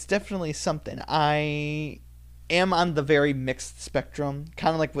something. It's definitely something. I am on the very mixed spectrum,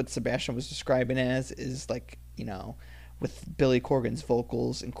 kind of like what Sebastian was describing as is like, with Billy Corgan's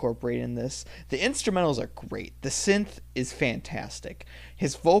vocals incorporated in this. The instrumentals are great. The synth is fantastic.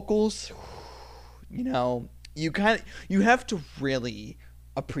 His vocals, you have to really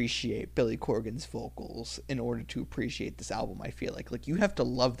appreciate Billy Corgan's vocals in order to appreciate this album. I feel like you have to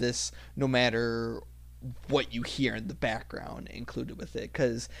love this no matter what you hear in the background included with it,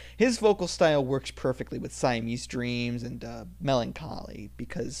 because his vocal style works perfectly with Siamese Dreams and Melancholy,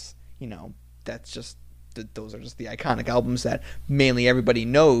 because that's just those are just the iconic albums that mainly everybody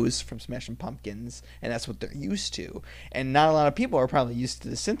knows from Smashing Pumpkins, and that's what they're used to. And not a lot of people are probably used to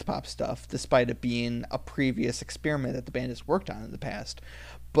the synth pop stuff, despite it being a previous experiment that the band has worked on in the past.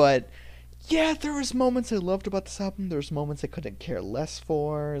 But yeah, there was moments I loved about this album. There was moments I couldn't care less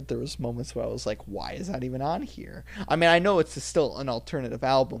for. There was moments where I was like, why is that even on here? I mean, I know it's still an alternative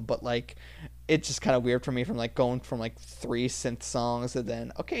album, but like it's just kind of weird for me from like going from like three synth songs and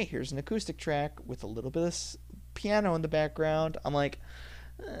then okay, here's an acoustic track with a little bit of piano in the background. I'm like,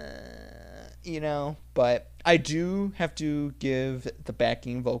 but I do have to give the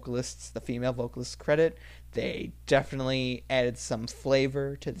backing vocalists, the female vocalists, credit. They definitely added some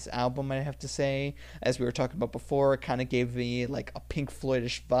flavor to this album, I have to say. As we were talking about before, it kind of gave me like a Pink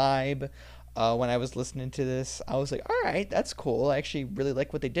Floydish vibe. When I was listening to this, I was like, all right, that's cool. I actually really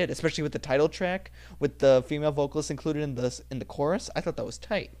like what they did, especially with the title track with the female vocalist included in the chorus. I thought that was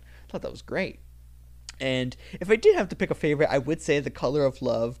tight. I thought that was great. And if I did have to pick a favorite, I would say The Color of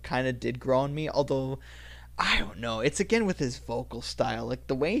Love kind of did grow on me, although I don't know. It's again with his vocal style. Like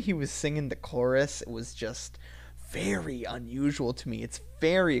the way he was singing the chorus, it was just very unusual to me. It's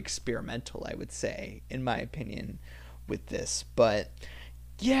very experimental, I would say, in my opinion, with this. But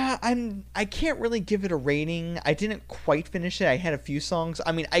yeah, I can't really give it a rating. I didn't quite finish it. I had a few songs.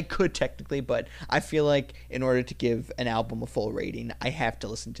 I mean, I could technically, but I feel like in order to give an album a full rating, I have to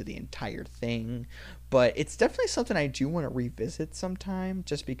listen to the entire thing. But it's definitely something I do want to revisit sometime,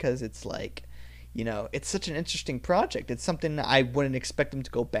 just because it's like, it's such an interesting project. It's something I wouldn't expect them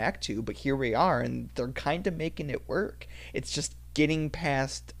to go back to, but here we are, and they're kind of making it work. It's just getting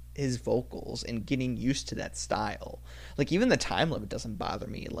past his vocals and getting used to that style. Like even the time limit doesn't bother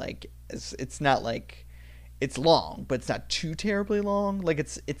me. Like it's not like it's long, but it's not too terribly long. Like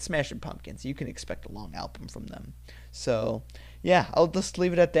it's Smashing Pumpkins. You can expect a long album from them. So yeah, I'll just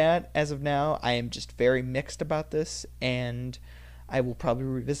leave it at that. As of now, I am just very mixed about this, and I will probably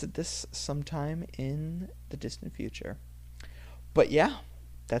revisit this sometime in the distant future. But yeah,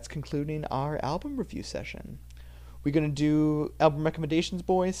 that's concluding our album review session. We gonna do album recommendations,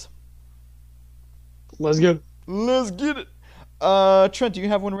 boys? Let's go. Let's get it. Trent, do you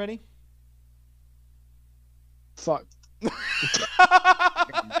have one ready? Fuck.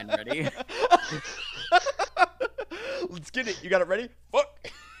 Mine ready. Let's get it. You got it ready? Fuck.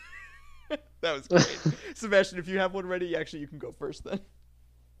 That was great. Sebastian, if you have one ready, actually, you can go first then.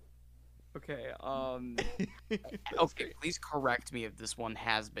 Okay. That's Okay. great. Please correct me if this one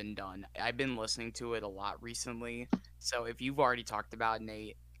has been done. I've been listening to it a lot recently, so if you've already talked about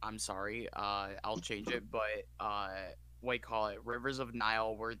Nate, I'm sorry. I'll change it. But what do you call it? Rivers of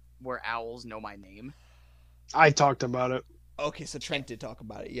Nile, where owls know my name. I talked about it. Okay, so Trent did talk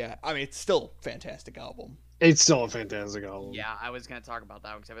about it. Yeah, I mean it's still a fantastic album. It's still a fantastic album. Yeah, I was gonna talk about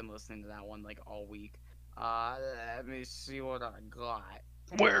that because I've been listening to that one like all week. Let me see what I got.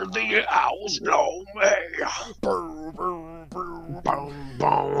 Where the owls know me. Boom, boom, boom,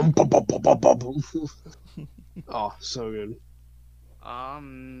 boom, boom, boom. Oh, so good.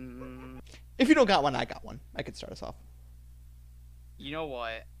 Um, If you don't got one, I got one. I could start us off. you know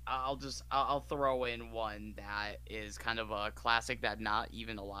what? I'll throw in one that is kind of a classic that not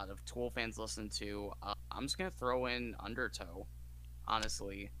even a lot of Tool fans listen to. I'm just gonna throw in Undertow,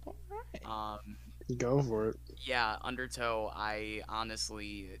 honestly. All right. Go for it. Yeah, Undertow. I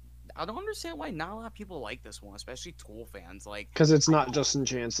don't understand why not a lot of people like this one, especially Tool fans. Like, Because it's not Justin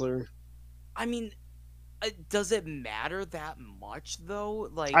Chancellor. I mean, does it matter that much though?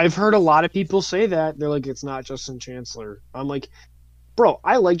 Like, I've heard a lot of people say that. They're like, it's not Justin Chancellor. I'm like, bro,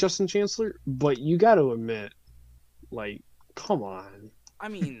 I like Justin Chancellor, but you got to admit, like, come on. I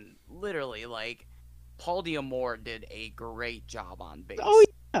mean, literally, like, Paul Diamore did a great job on bass. Oh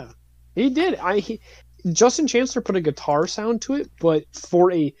yeah, he did. Justin Chancellor put a guitar sound to it, but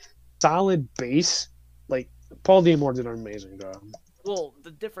for a solid bass, like Paul Diamore did an amazing job. Well, the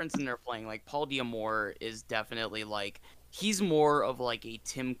difference in their playing, like, Paul Diamore is definitely like he's more of like a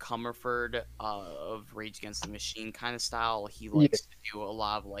Tim Comerford of Rage Against the Machine kind of style. He Yeah. likes to do a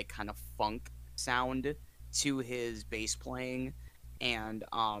lot of like kind of funk sound to his bass playing, and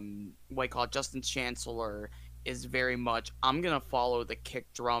what I call it, Justin Chancellor is very much I'm gonna follow the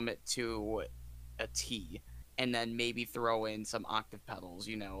kick drum to a T, and then maybe throw in some octave pedals.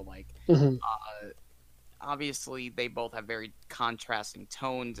 You know, like Mhm. obviously they both have very contrasting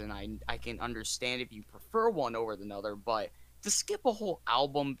tones, and I can understand if you prefer one over another, but to skip a whole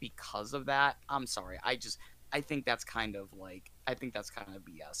album because of that, I'm sorry. I think that's kind of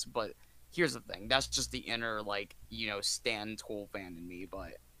BS. But here's the thing, that's just the inner like Stan Tool fan in me.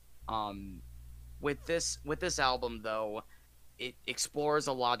 But um with this album though, it explores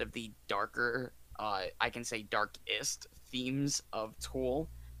a lot of the darker, I can say darkest themes of Tool.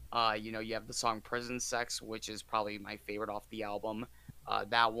 You have the song Prison Sex, which is probably my favorite off the album.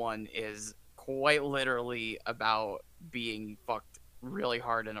 That one is quite literally about being fucked really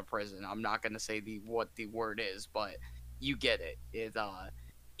hard in a prison. I'm not gonna say what the word is, but you get it.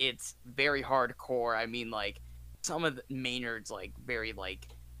 It's very hardcore. I mean, like some of Maynard's like very like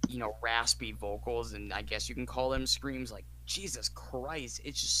raspy vocals, and I guess you can call them screams. Like Jesus Christ,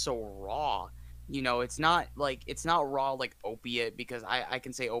 it's just so raw. It's not raw like Opiate, because I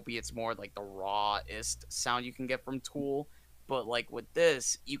can say Opiate's more like the rawest sound you can get from Tool. But like with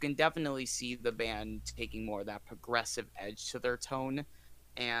this, you can definitely see the band taking more of that progressive edge to their tone,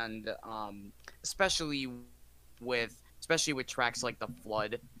 and especially with tracks like The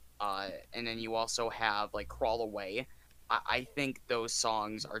Flood, and then you also have like Crawl Away. I think those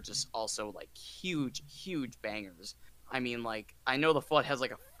songs are just also like huge bangers. I mean, like, I know The Flood has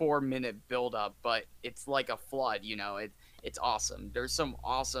like a 4-minute build up, but it's like a flood, it's awesome. There's some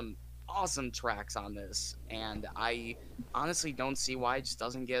awesome tracks on this, and I honestly don't see why it just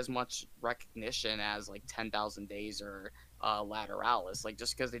doesn't get as much recognition as like 10,000 Days or Lateralis. Like,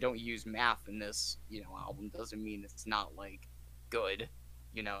 just because they don't use math in this, album doesn't mean it's not like good.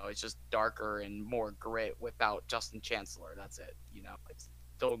 It's just darker and more grit without Justin Chancellor. That's it. It's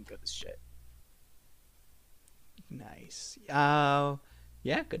still good as shit. Nice.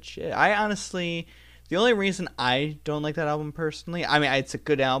 Yeah, good shit. I honestly, the only reason I don't like that album personally, I mean, it's a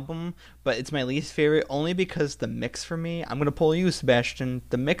good album, but it's my least favorite only because the mix for me, I'm gonna pull you, Sebastian.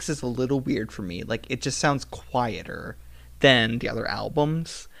 The mix is a little weird for me. Like, it just sounds quieter than the other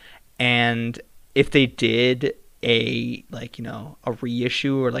albums. And if they did a a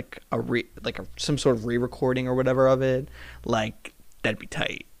reissue or like some sort of re-recording or whatever of it, like that'd be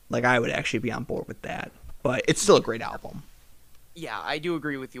tight. Like, I would actually be on board with that. But it's still a great album. Yeah, I do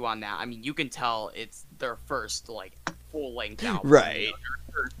agree with you on that. I mean, you can tell it's their first like full length album. Right.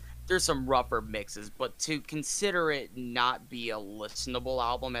 There's some rougher mixes, but to consider it not be a listenable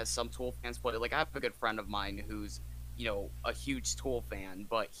album, as some Tool fans put it, like I have a good friend of mine who's a huge Tool fan,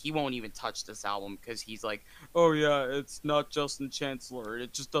 but he won't even touch this album because he's like, oh yeah, it's not Justin Chancellor,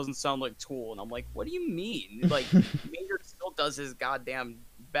 it just doesn't sound like Tool. And I'm like, what do you mean? Like, Maynard still does his goddamn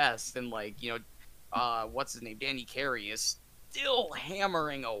best, and like what's his name, Danny Carey, is still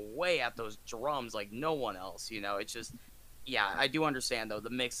hammering away at those drums like no one else. It's just Yeah, I do understand though. The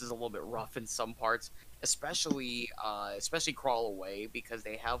mix is a little bit rough in some parts, especially "Crawl Away" because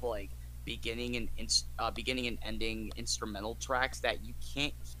they have like beginning and ending instrumental tracks that you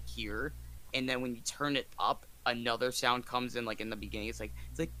can't hear, and then when you turn it up, another sound comes in. Like in the beginning, it's like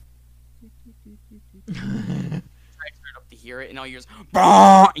try to turn it up to hear it, and all you hear is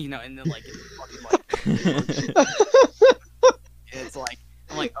 "Bah!" And then like it's fucking like and it's like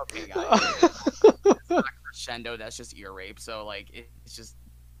I'm like, okay, guys, it's not crescendo. That's just ear rape. So like it's just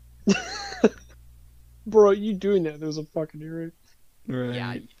Bro, you doing that? There's a fucking earring. yeah,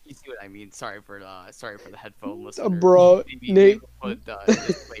 Right. you see what I mean. Sorry for the headphone listener. Bro, Maybe Nate, we'll put the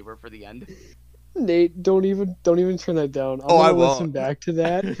disclaimer for the end. Nate, don't even turn that down. I'm Oh, I gonna listen won't. back to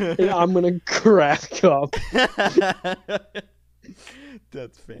that, and I'm gonna crack up.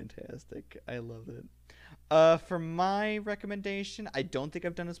 That's fantastic. I love it. For my recommendation, I don't think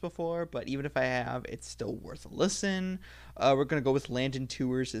I've done this before, but even if I have, it's still worth a listen. We're gonna go with Landon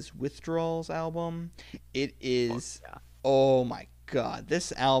Tours' Withdrawals album. It Fuck is, yeah. oh my god,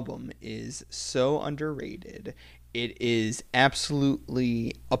 this album is so underrated. It is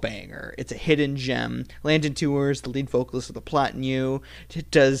absolutely a banger. It's a hidden gem. Landon Tours, the lead vocalist of The Plot in You,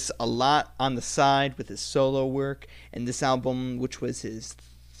 does a lot on the side with his solo work. And this album, which was his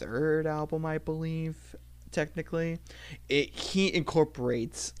third album, I believe, technically, he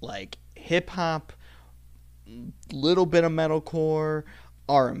incorporates like hip hop, little bit of metalcore,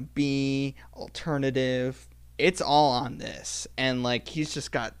 R&B, alternative. It's all on this, and like he's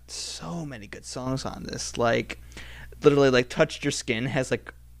just got so many good songs on this. Like literally, like "Touched Your Skin" has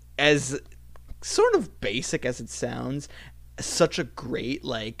like, as sort of basic as it sounds, such a great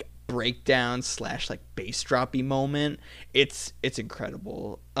like breakdown slash like bass droppy moment. It's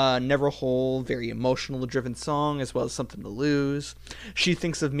incredible. Never Whole, very emotional driven song, as well as Something to Lose. She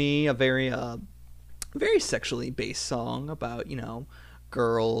Thinks of Me, a very sexually based song about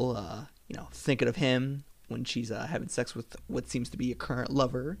girl thinking of him when she's having sex with what seems to be a current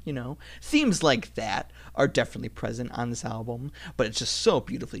lover. Themes like that are definitely present on this album, but it's just so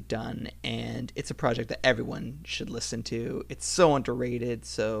beautifully done, and it's a project that everyone should listen to. It's so underrated,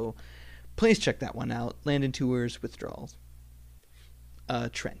 so please check that one out. Landon Tours Withdrawals.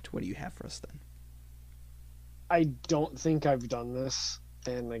 Trent, what do you have for us then? I don't think I've done this,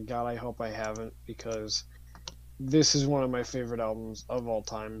 and God, I hope I haven't, because this is one of my favorite albums of all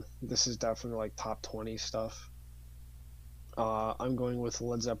time. This is definitely like top 20 stuff. I'm going with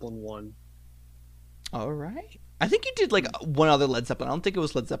Led Zeppelin 1. All right. I think you did like one other Led Zeppelin. I don't think it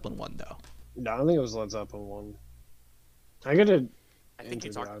was Led Zeppelin 1 though. No, I don't think it was Led Zeppelin 1. I gotta I think you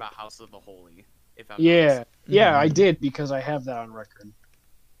enter talked that. about House of the Holy, if I'm not Yeah, mistaken. yeah, I Mhm. did, because I have that on record.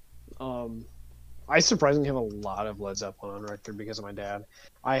 I surprisingly have a lot of Led Zeppelin on record because of my dad.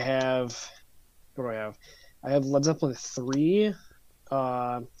 I have, what do I have? I have Led Zeppelin 3,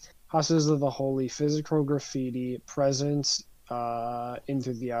 Houses of the Holy, Physical Graffiti, Presence,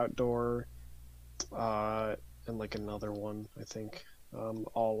 Into the Outdoor, and like another one, I think.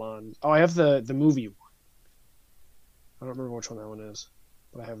 All on. Oh, I have the movie one. I don't remember which one that one is,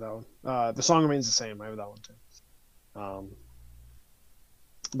 but I have that one. The song remains the same. I have that one too.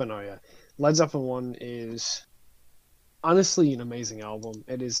 But no, yeah. Led Zeppelin 1 is honestly an amazing album.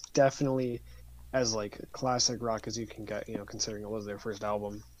 It is definitely as like classic rock as you can get, considering it was their first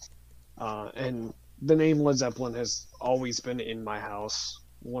album. And the name Led Zeppelin has always been in my house.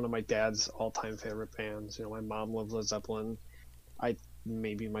 One of my dad's all-time favorite bands. My mom loves Led Zeppelin.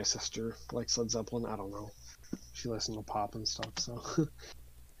 Maybe my sister likes Led Zeppelin. I don't know. She listens to pop and stuff. So,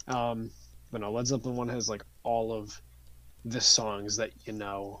 but no, Led Zeppelin 1 has like all of the songs that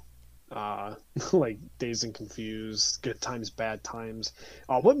like Dazed and Confused, Good Times, Bad Times.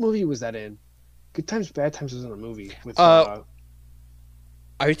 What movie was that in? Good Times, Bad Times was in a movie with. Are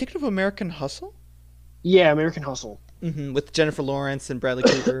you thinking of American Hustle? Yeah, American Hustle. With Jennifer Lawrence and Bradley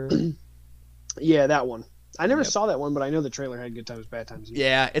Cooper. Yeah, that one. I never Yep. saw that one, but I know the trailer had Good Times, Bad Times.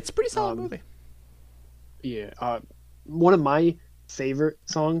 Yeah, it's a pretty solid Um, movie. Yeah. One of my favorite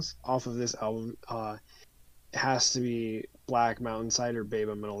songs off of this album has to be Black Mountainside or Babe,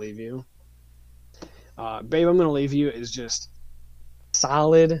 I'm Gonna Leave You. Babe, I'm Gonna Leave You is just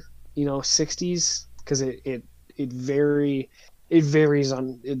solid, 60s, because it varies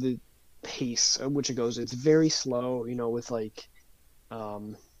on the pace at which it goes. It's very slow, with like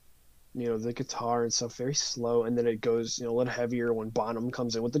the guitar and stuff, very slow, and then it goes a little heavier when Bonham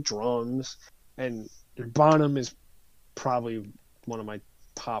comes in with the drums. And Bonham is probably one of my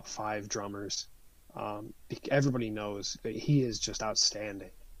top 5 drummers. Everybody knows that he is just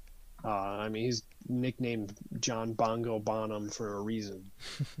outstanding. He's nicknamed John Bongo Bonham for a reason.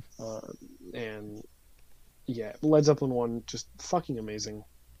 And Yeah, Led Zeppelin 1, just fucking amazing.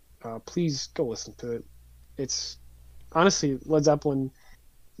 Please go listen to it. It's honestly Led Zeppelin,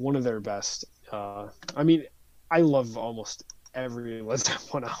 one of their best. I mean, I love almost every Led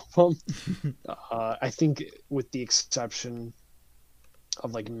Zeppelin album. I think with the exception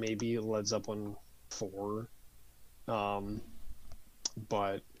of like maybe Led Zeppelin 4.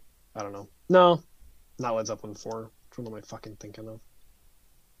 But I don't know. No, not Led Zeppelin 4. Which one am I fucking thinking of?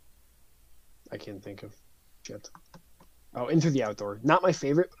 I can't think of shit. Oh, Into the Outdoor. Not my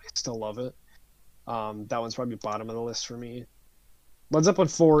favorite, but I still love it. That one's probably bottom of the list for me. Led Zeppelin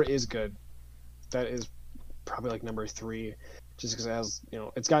 4 is good. That is probably like number 3, just because it has,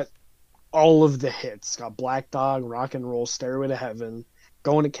 it's got all of the hits. It's got Black Dog, Rock and Roll, Stairway to Heaven,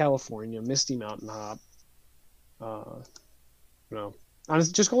 Going to California, Misty Mountain Hop.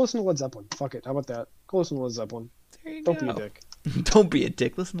 Honestly, just go listen to Led Zeppelin. Fuck it. How about that? Go listen to Led Zeppelin. There you Don't go. be a dick. Don't be a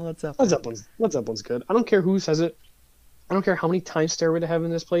dick. Listen to Led Zeppelin. Led Zeppelin's good. I don't care who says it. I don't care how many times Stairway to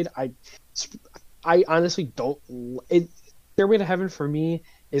Heaven is played. I honestly don't. Stairway to Heaven for me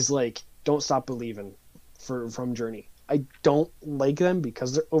is like Don't Stop Believing from Journey. I don't like them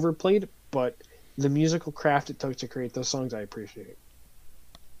because they're overplayed, but the musical craft it took to create those songs, I appreciate.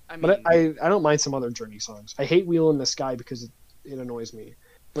 But I don't mind some other Journey songs. I hate Wheel in the Sky because it annoys me.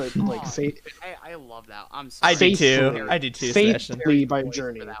 But like I love that. I'm sorry. I do too. Faithfully by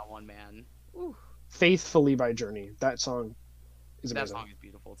Journey. For that one, man. Ooh. Faithfully by Journey. That song is amazing. That song is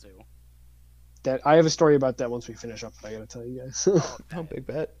beautiful too. That I have a story about that once we finish up. I gotta tell you guys. Oh, big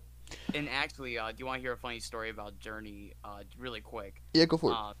bet. And actually, do you want to hear a funny story about Journey? Really quick. Yeah, go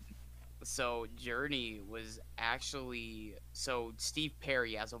for it. So Journey was actually Steve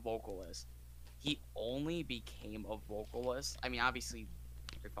Perry as a vocalist. He only became a vocalist. I mean, obviously,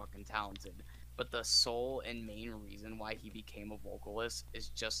 very fucking talented. But the sole and main reason why he became a vocalist is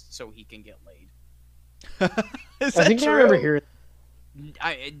just so he can get laid. Is I that think true? I remember hearing.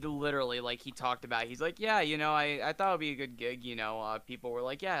 Literally, like, he talked about it. He's like, yeah, I thought it'd be a good gig, people were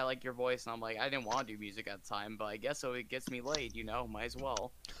like, yeah, I like your voice, and I'm like, I didn't want to do music at the time, but I guess so it gets me laid, might as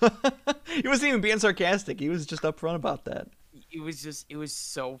well. He wasn't even being sarcastic. He was just upfront about that. It was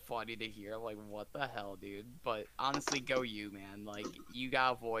so funny to hear, like, what the hell, dude. But honestly, go you, man. Like, you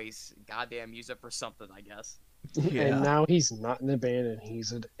got a voice, goddamn, use it for something, I guess. Yeah. And now he's not in the band,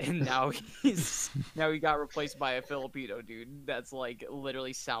 and now he got replaced by a Filipino dude that's like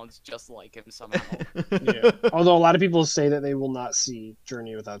literally sounds just like him somehow. Yeah. Although a lot of people say that they will not see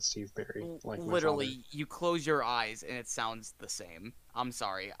Journey without Steve Perry. Like literally, you close your eyes and it sounds the same. I'm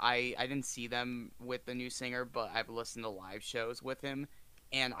sorry, I didn't see them with the new singer, but I've listened to live shows with him,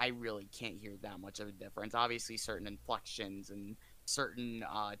 and I really can't hear that much of a difference. Obviously, certain inflections and certain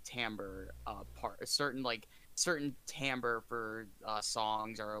timbre certain timbre for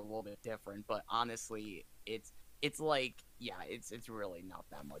songs are a little bit different, but honestly, it's like, yeah, it's really not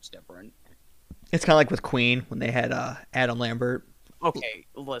that much different. It's kind of like with Queen when they had Adam Lambert. Okay,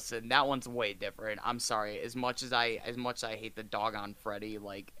 listen, that one's way different. I'm sorry. As much as I hate the dog on Freddie,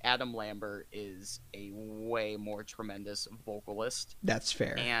 like, Adam Lambert is a way more tremendous vocalist. That's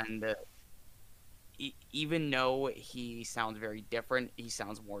fair. And even though he sounds very different, he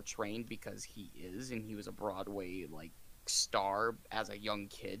sounds more trained because he was a Broadway like star as a young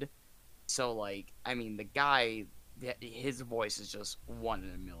kid. So like, I mean, the guy, his voice is just one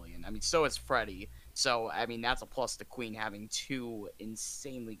in a million. I mean, so is Freddie. So I mean, that's a plus to Queen having two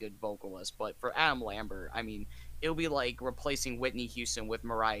insanely good vocalists. But for Adam Lambert, I mean, it'll be like replacing Whitney Houston with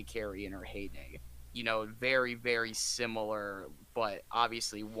Mariah Carey in her heyday. Very, very similar, but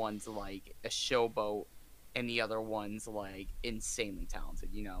obviously one's like a showboat and the other one's like insanely talented,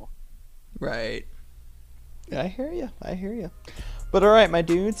 Right. I hear you. But all right, my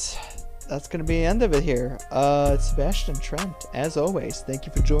dudes, that's going to be the end of it here. Sebastian, Trent, as always, thank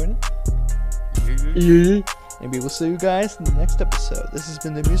you for joining. Yeah. Maybe we'll see you guys in the next episode. This has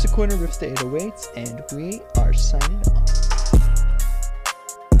been the Music Corner Riffs to 808s, and we are signing off.